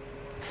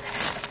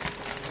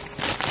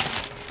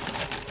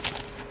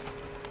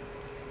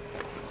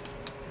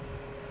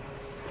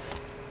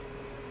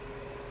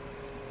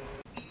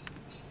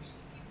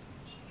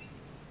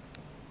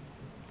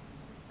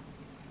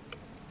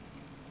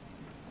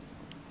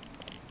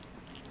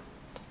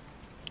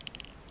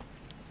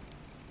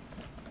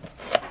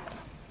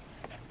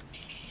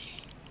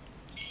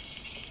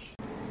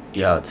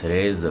 Yo,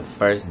 today is the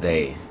first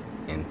day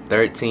in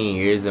 13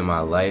 years of my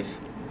life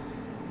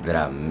that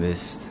I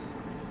missed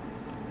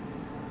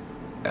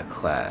a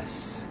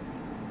class.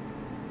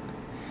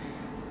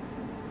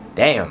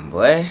 Damn,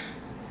 boy.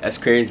 That's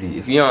crazy.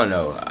 If you don't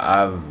know,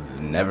 I've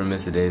never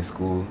missed a day of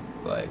school,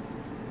 like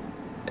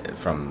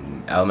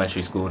from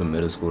elementary school to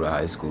middle school to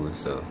high school,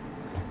 so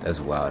that's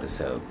wild as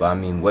hell. But I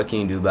mean, what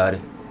can you do about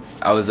it?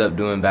 I was up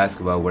doing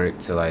basketball work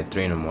till like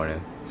 3 in the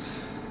morning.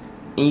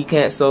 And you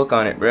can't sulk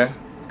on it, bruh.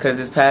 Because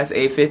it's past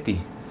 8:50.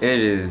 It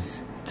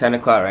is 10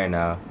 o'clock right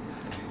now.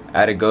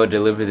 I had to go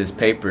deliver this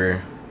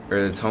paper or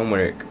this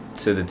homework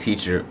to the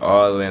teacher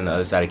all the way on the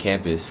other side of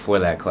campus for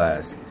that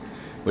class,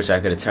 which I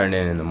could have turned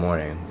in the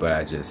morning, but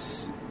I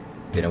just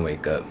didn't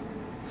wake up.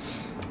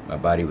 My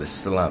body was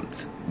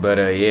slumped. But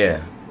yeah,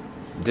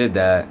 did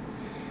that.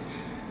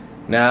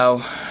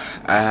 Now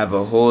I have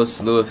a whole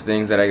slew of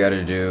things that I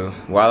gotta do.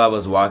 While I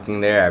was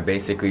walking there, I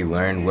basically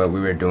learned what we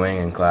were doing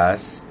in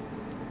class.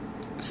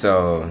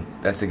 So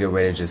that's a good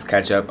way to just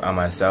catch up on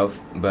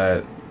myself.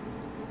 But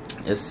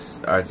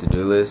it's our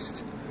to-do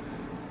list.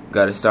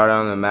 Got to start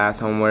on the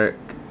math homework.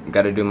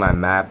 Got to do my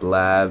map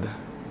lab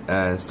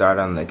and start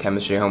on the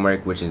chemistry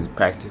homework, which is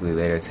practically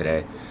later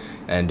today,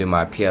 and do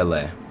my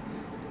PLA.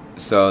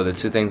 So the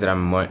 2 things that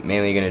I'm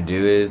mainly going to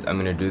do is I'm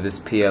going to do this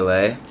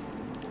PLA.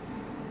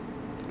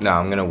 No,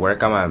 I'm going to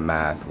work on my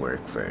math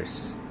work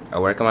first. I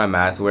work on my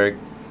math work,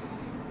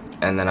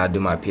 and then I'll do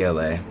my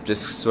PLA,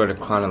 just sort of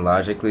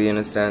chronologically in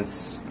a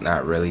sense.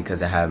 Not really,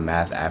 because I have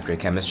math after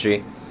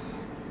chemistry,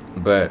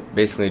 but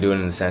basically do it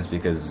in a sense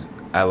because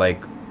I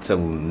like to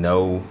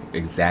know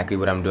exactly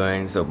what I'm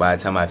doing. So by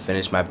the time I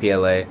finish my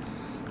PLA,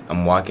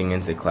 I'm walking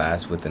into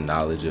class with the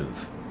knowledge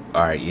of,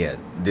 alright, yeah,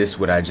 this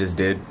what I just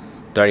did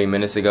 30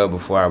 minutes ago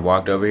before I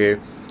walked over here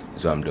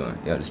is what I'm doing.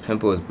 Yo, this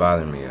pimple is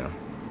bothering me, yo.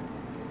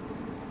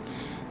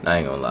 I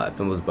ain't gonna lie,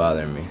 pimple's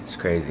bothering me. It's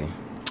crazy.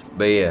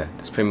 But yeah,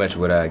 that's pretty much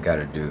what I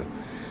gotta do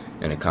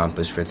and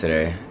accomplish for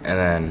today. And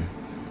then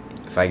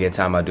if I get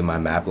time, I'll do my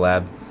map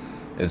lab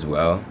as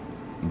well.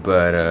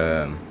 But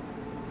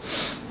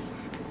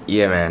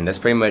yeah, man, that's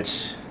pretty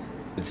much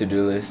the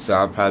to-do list. So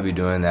I'll probably be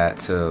doing that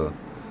till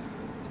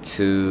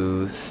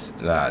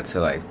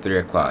like 3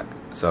 o'clock.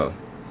 So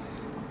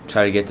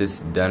try to get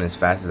this done as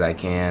fast as I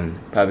can.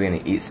 Probably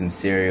gonna eat some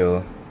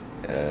cereal.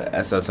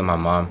 SO to my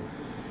mom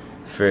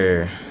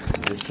for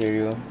this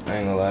cereal. I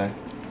ain't gonna lie.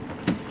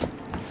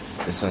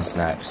 This one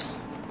snaps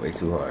way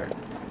too hard.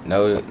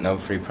 No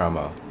free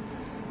promo.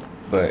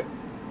 But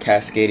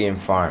Cascadian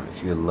Farm,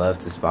 if you would love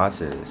to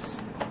sponsor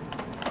this,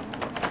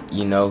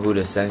 you know who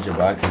to send your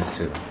boxes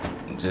to.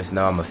 Just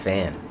know I'm a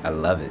fan. I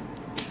love it.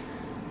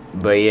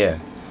 But yeah,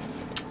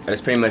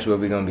 that's pretty much what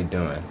we're gonna be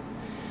doing.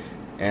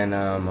 And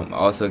I'm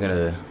also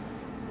gonna,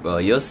 well,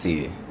 you'll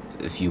see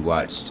if you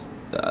watched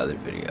the other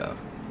video,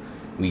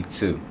 week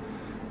 2.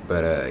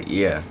 But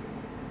yeah,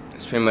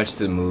 it's pretty much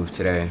the move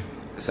today.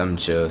 Something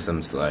chill,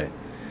 something slight.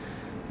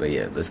 But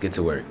yeah, let's get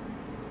to work.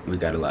 We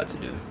got a lot to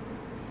do.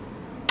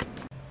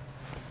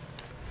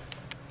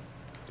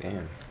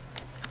 Damn.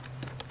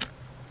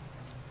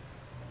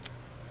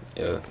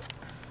 Yo,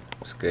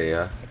 what's good,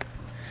 y'all?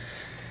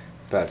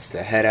 About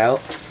to head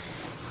out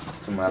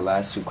for my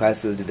last 2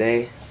 classes of the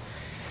day.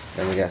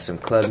 Then we got some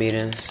club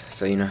meetings,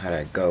 so you know how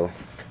that go.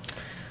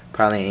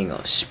 Probably ain't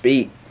gonna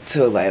speak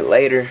till like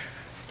later.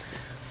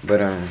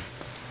 But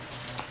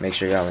make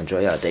sure y'all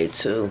enjoy y'all day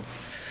too.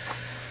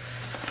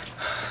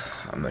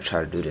 I'm gonna try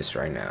to do this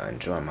right now.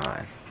 Enjoy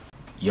mine.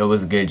 Yo,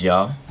 what's good,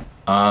 y'all?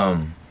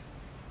 I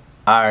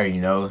already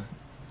know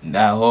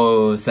that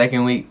whole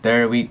 2nd week,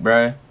 3rd week,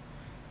 bruh,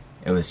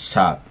 it was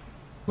chopped.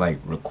 Like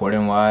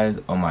recording wise,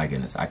 oh my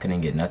goodness, I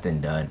couldn't get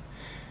nothing done.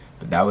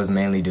 But that was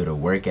mainly due to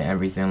work and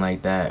everything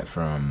like that.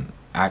 From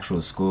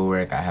actual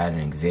schoolwork, I had an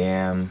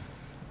exam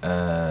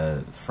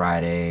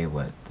Friday,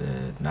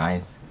 the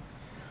 9th.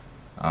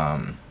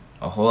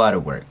 A whole lot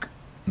of work.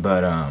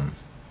 But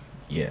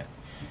yeah,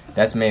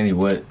 that's mainly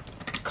what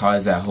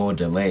caused that whole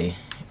delay.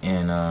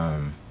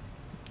 And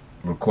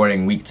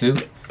recording week 2,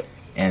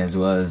 and as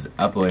well as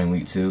uploading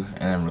week 2,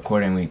 and then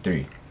recording week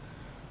 3.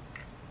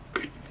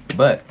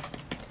 But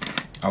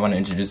I want to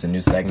introduce a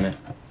new segment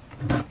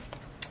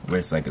where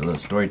it's like a little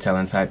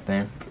storytelling type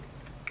thing.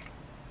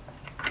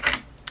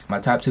 My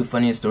top 2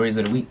 funniest stories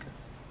of the week.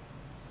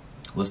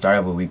 We'll start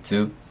off with week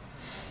 2.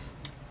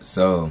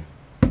 So,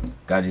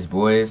 got these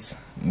boys,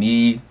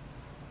 me,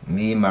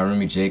 my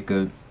roomie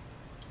Jacob,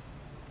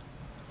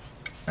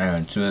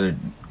 and 2 other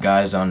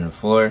guys on the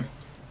floor,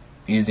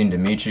 using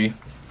Dimitri.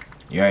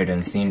 You already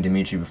done seen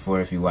Dimitri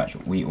before if you watch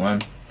week 1.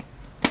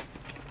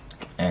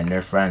 And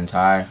their friend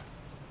Ty,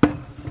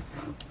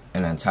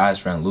 and then Ty's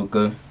friend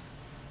Luca,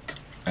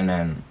 and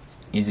then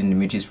using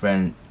Dimitri's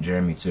friend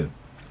Jeremy too.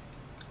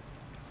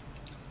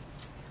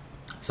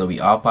 So we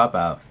all pop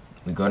out.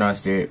 We go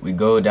downstairs. We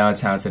go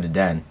downtown to the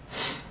Den.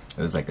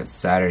 It was like a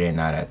Saturday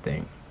night, I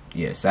think.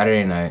 Yeah,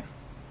 Saturday night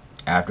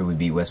after we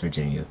beat West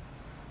Virginia.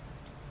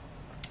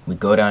 We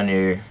go down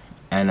there,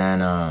 and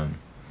then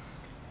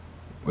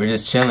we're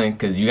just chilling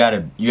because you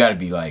gotta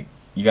be like,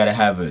 you gotta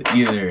have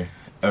either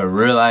a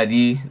real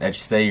ID that you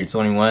say you're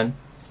 21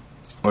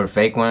 or a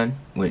fake one,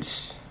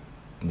 which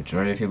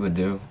majority of people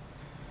do.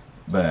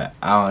 But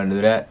I don't want to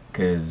do that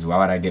because why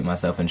would I get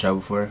myself in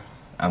trouble for it?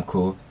 I'm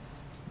cool.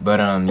 But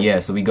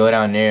yeah, so we go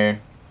down there,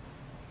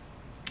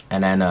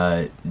 and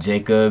then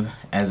Jacob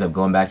ends up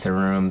going back to the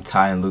room.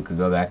 Ty and Luca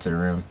go back to the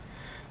room.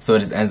 So it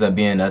just ends up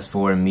being us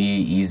 4, me,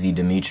 Easy,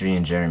 Dimitri,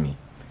 and Jeremy.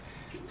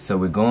 So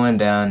we're going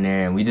down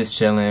there, and we just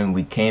chilling.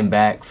 We came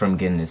back from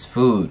getting this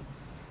food,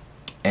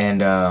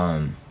 and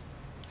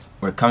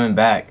we're coming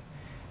back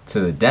to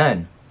the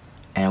Den,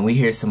 and we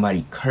hear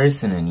somebody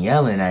cursing and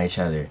yelling at each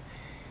other.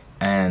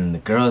 And the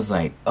girl's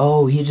like,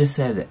 oh, he just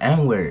said the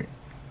N-word.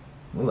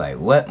 We're like,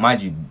 what?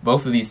 Mind you,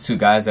 both of these 2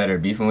 guys that are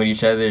beefing with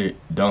each other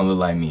don't look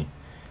like me.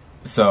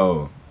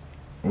 So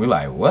we're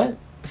like, what?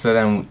 So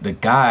then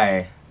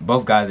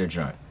both guys are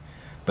drunk.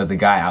 But the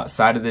guy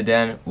outside of the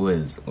Den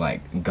was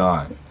like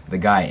gone. The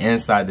guy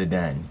inside the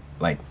Den,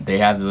 like they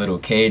have the little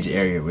cage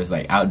area where it's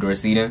like outdoor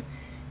seating.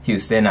 He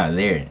was standing out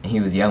there and he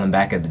was yelling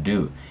back at the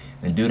dude.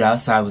 The dude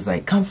outside was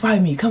like, come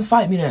fight me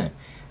then.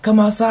 Come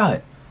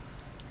outside.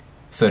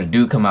 So the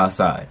dude come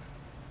outside,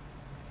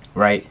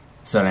 right?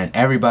 So then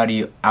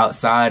everybody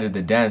outside of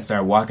the Den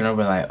started walking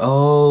over like,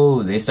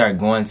 oh, they started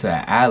going to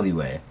an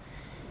alleyway.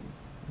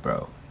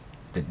 Bro,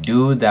 the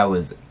dude that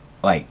was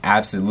like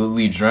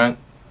absolutely drunk,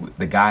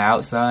 the guy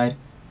outside,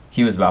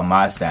 he was about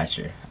my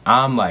stature.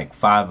 I'm like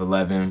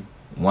 5'11",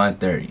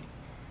 130.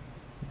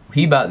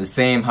 He about the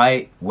same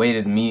height, weight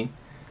as me.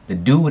 The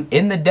dude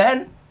in the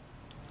Den,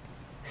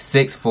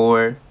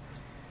 6'4",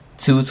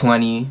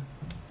 220,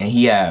 and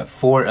he had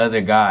 4 other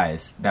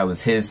guys that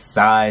was his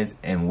size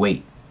and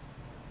weight.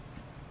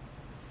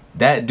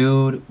 That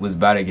dude was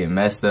about to get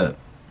messed up.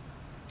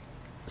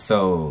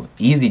 So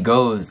Easy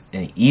goes,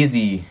 and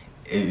Easy,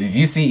 if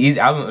you see Easy,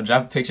 I'm gonna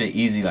drop a picture of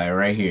Easy like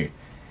right here.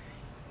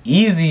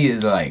 Easy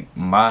is like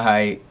my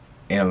height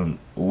and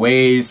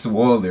way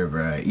swoller,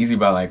 bro. Easy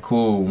about like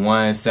cool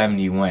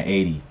 170,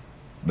 180,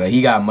 but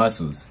he got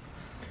muscles.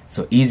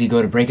 So Easy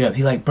go to break it up.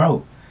 He like,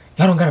 bro,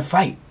 y'all don't gotta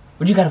fight.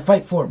 What you gotta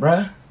fight for,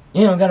 bro?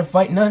 You don't gotta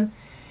fight none.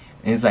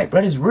 And he's like,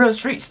 bro, this is real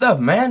street stuff,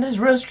 man. This is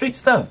real street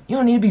stuff. You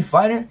don't need to be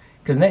fighting,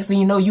 because next thing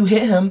you know, you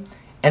hit him,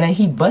 and then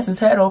he busts his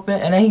head open,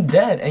 and then he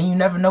dead, and you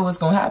never know what's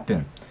gonna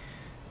happen.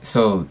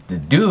 So the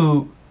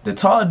dude, the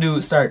tall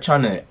dude, started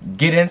trying to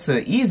get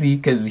into Easy,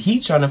 because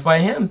he's trying to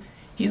fight him.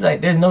 He's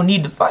like, there's no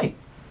need to fight.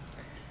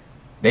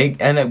 They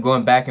end up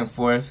going back and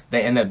forth.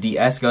 They end up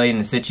de-escalating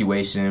the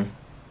situation,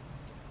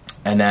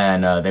 and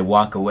then they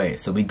walk away.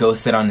 So we go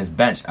sit on this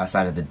bench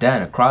outside of the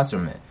Den across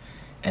from it,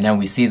 and then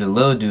we see the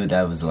little dude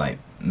that was like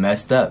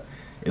messed up.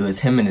 It was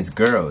him and his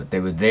girl.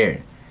 They were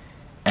there.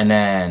 And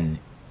then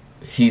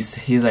he's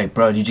like,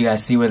 bro, did you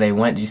guys see where they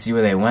went? Did you see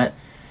where they went?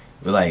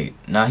 We're like,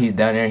 nah, he's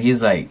down there.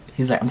 He's like,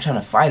 I'm trying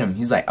to fight him.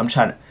 He's like, I'm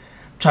trying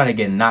to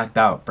get knocked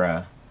out,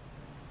 bro.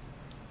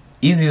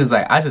 Easy was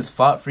like, I just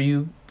fought for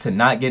you to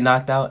not get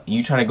knocked out.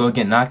 You trying to go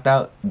get knocked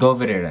out? Go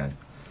over there then.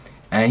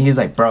 And he's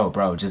like,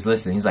 bro, just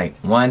listen. He's like,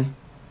 1,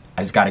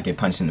 I just gotta get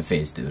punched in the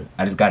face, dude.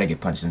 I just gotta get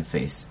punched in the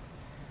face.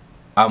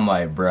 I'm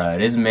like, bro,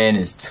 this man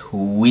is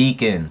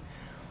tweaking.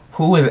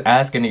 Who is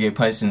asking to get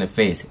punched in the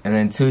face? And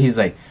then 2, he's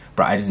like,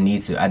 bro, I just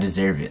need to. I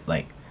deserve it.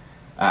 Like,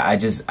 I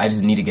just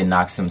need to get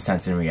knocked some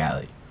sense in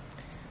reality.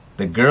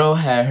 The girl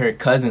had her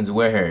cousins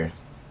with her,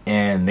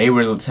 and they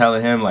were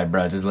telling him, like,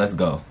 bro, just let's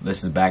go.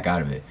 Let's just back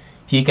out of it.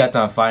 He kept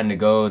on fighting to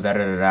go,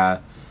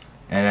 da-da-da-da.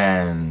 And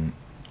then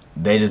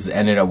they just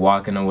ended up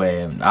walking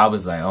away. And I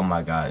was like, oh,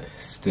 my God,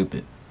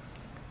 stupid.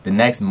 The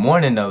next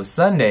morning, though,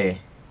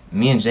 Sunday,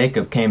 me and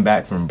Jacob came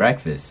back from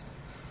breakfast.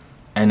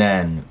 And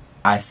then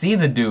I see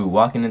the dude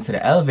walking into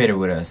the elevator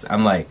with us.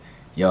 I'm like,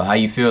 yo, how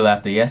you feel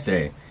after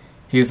yesterday?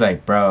 He was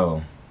like,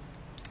 bro,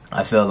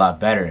 I feel a lot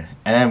better.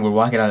 And then we're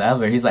walking out the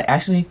elevator. He's like,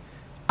 actually,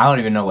 I don't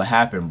even know what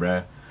happened,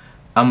 bro.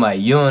 I'm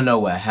like, you don't know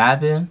what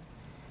happened?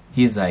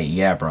 He's like,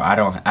 yeah, bro,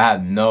 I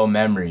have no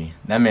memory.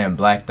 That man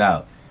blacked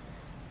out.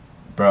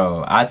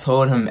 bro, I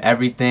told him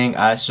everything.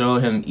 I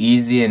showed him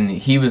easy, and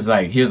he was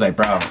like,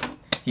 bro,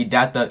 he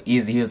dapped up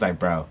easy. He was like,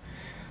 bro,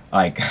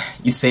 like,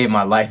 you saved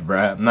my life,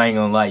 bro. I'm not even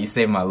gonna lie, you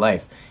saved my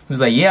life. He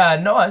was like, yeah, I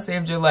know I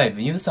saved your life.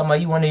 And you was talking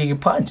about you wanted to get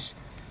punched.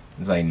 I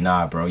was like,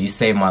 nah, bro, you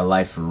saved my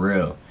life for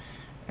real.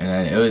 And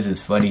then it was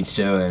just funny,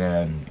 chill,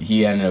 and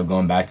he ended up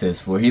going back to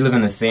his floor. He lived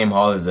in the same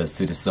hall as us,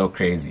 too. It's so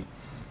crazy.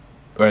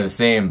 Or the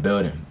same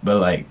building. But,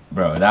 like,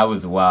 bro, that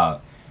was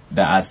wild.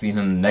 That I seen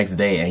him the next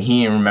day, and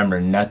he didn't remember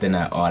nothing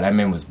at all. That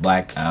man was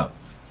blacked out.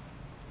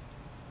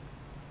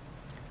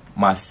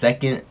 My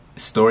second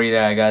story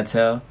that I gotta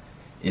tell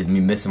is me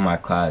missing my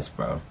class,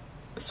 bro.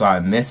 So I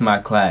missed my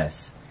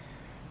class,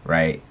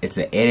 right? It's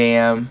at 8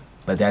 a.m.,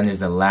 but then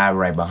there's a lab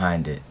right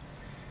behind it.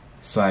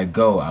 So I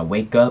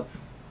wake up,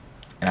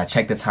 and I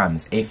check the time.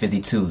 It's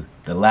 8:52.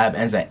 The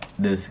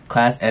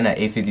class ends at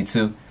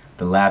 8:52.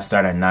 The lab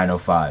starts at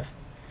 9:05.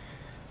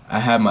 I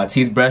had my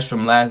teeth brushed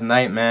from last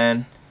night,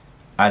 man.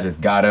 I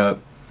just got up.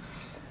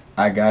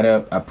 I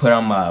put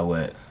on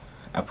my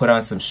I put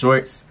on some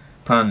shorts,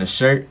 put on the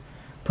shirt,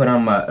 put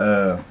on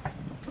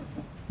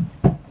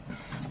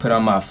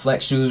my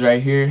flex shoes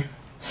right here.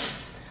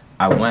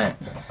 I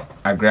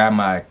grabbed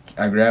my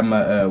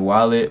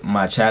wallet,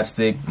 my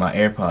chapstick, my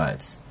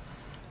AirPods.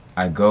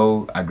 I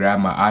grab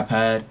my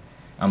iPad.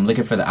 I'm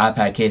looking for the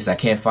iPad case. I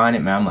can't find it,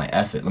 man. I'm like,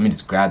 F it. Let me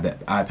just grab the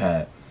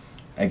iPad.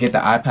 I get the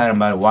iPad. I'm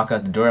about to walk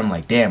out the door. I'm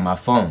like, damn, my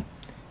phone.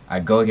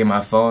 I go get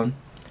my phone.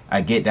 I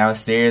get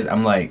downstairs.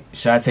 I'm like,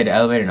 should I take the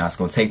elevator? No, it's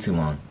going to take too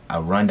long. I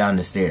run down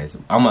the stairs.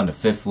 I'm on the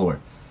 5th floor.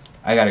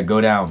 I got to go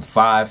down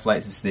 5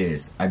 flights of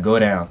stairs. I go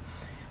down.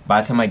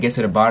 By the time I get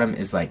to the bottom,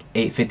 it's like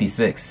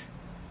 8:56.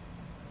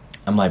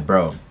 I'm like,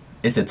 bro,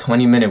 it's a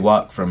 20-minute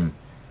walk from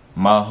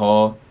my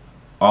hall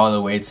all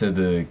the way to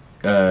the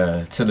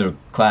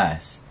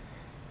class.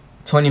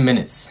 20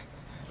 minutes.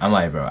 I'm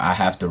like, bro, I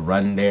have to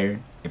run there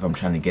if I'm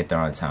trying to get there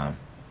on time.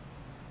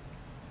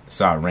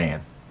 So I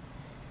ran.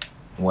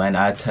 When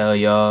I tell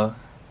y'all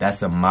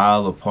that's a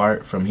mile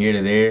apart from here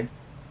to there,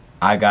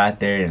 I got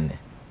there in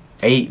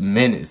 8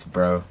 minutes,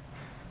 bro.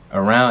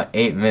 Around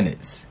 8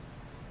 minutes.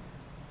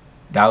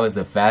 That was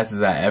the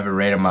fastest I ever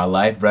ran in my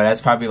life, bro.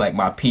 That's probably like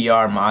my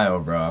PR mile,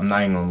 bro. I'm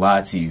not even gonna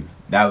lie to you.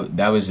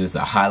 That was just a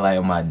highlight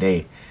of my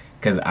day.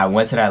 Cause I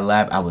went to that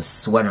lab, I was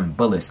sweating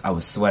bullets. I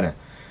was sweating.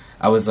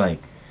 I was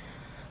like,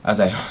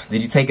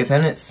 did you take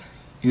attendance?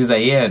 He was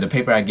like, yeah, the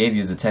paper I gave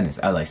you is attendance.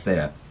 I was like, say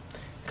that.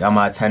 Got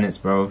my attendance,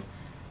 bro.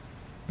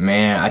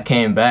 Man, I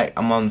came back.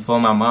 I'm on the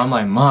phone with my mom. I'm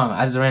like, Mom,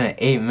 I just ran an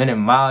 8-minute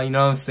mile. You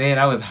know what I'm saying?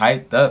 I was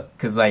hyped up.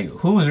 Cause like,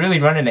 who's really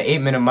running an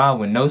 8-minute mile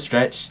with no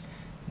stretch,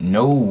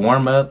 no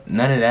warm up,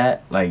 none of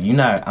that? Like,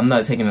 I'm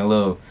not taking a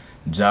little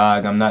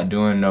jog. I'm not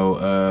doing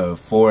no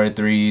 4,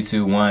 3,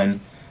 2,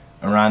 1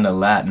 around the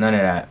lap. None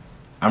of that.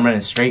 I'm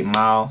running straight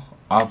mile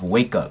off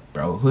wake up,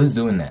 bro. Who's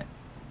doing that?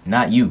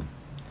 Not you.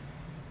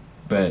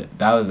 But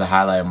that was the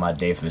highlight of my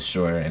day for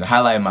sure, and the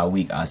highlight of my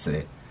week, I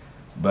say.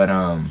 But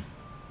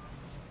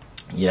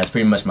yeah, that's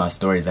pretty much my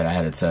stories that I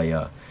had to tell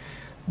y'all.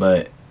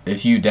 But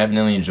if you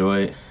definitely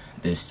enjoyed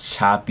this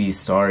choppy,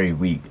 sorry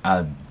week,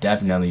 I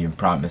definitely am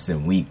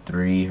promising week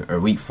 3 or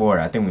week 4.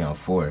 I think we on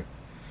 4.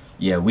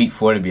 Yeah, week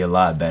 4 to be a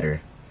lot better.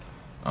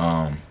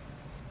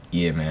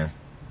 Yeah, man.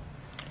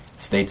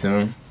 Stay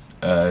tuned.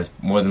 It's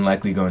more than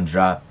likely gonna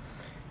drop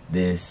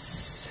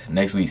this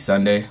next week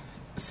Sunday,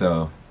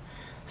 so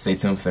stay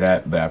tuned for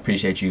that. But I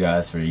appreciate you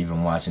guys for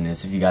even watching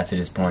this. If you got to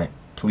this point,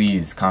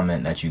 please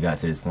comment that you got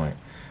to this point,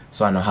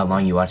 so I know how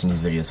long you're watching these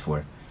videos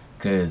for.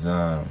 Cause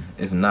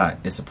if not,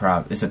 it's a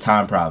problem. It's a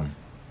time problem.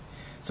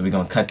 So we're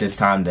gonna cut this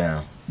time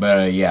down.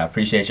 But yeah, I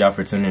appreciate y'all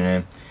for tuning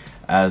in.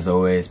 As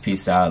always,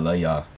 peace out. Love y'all.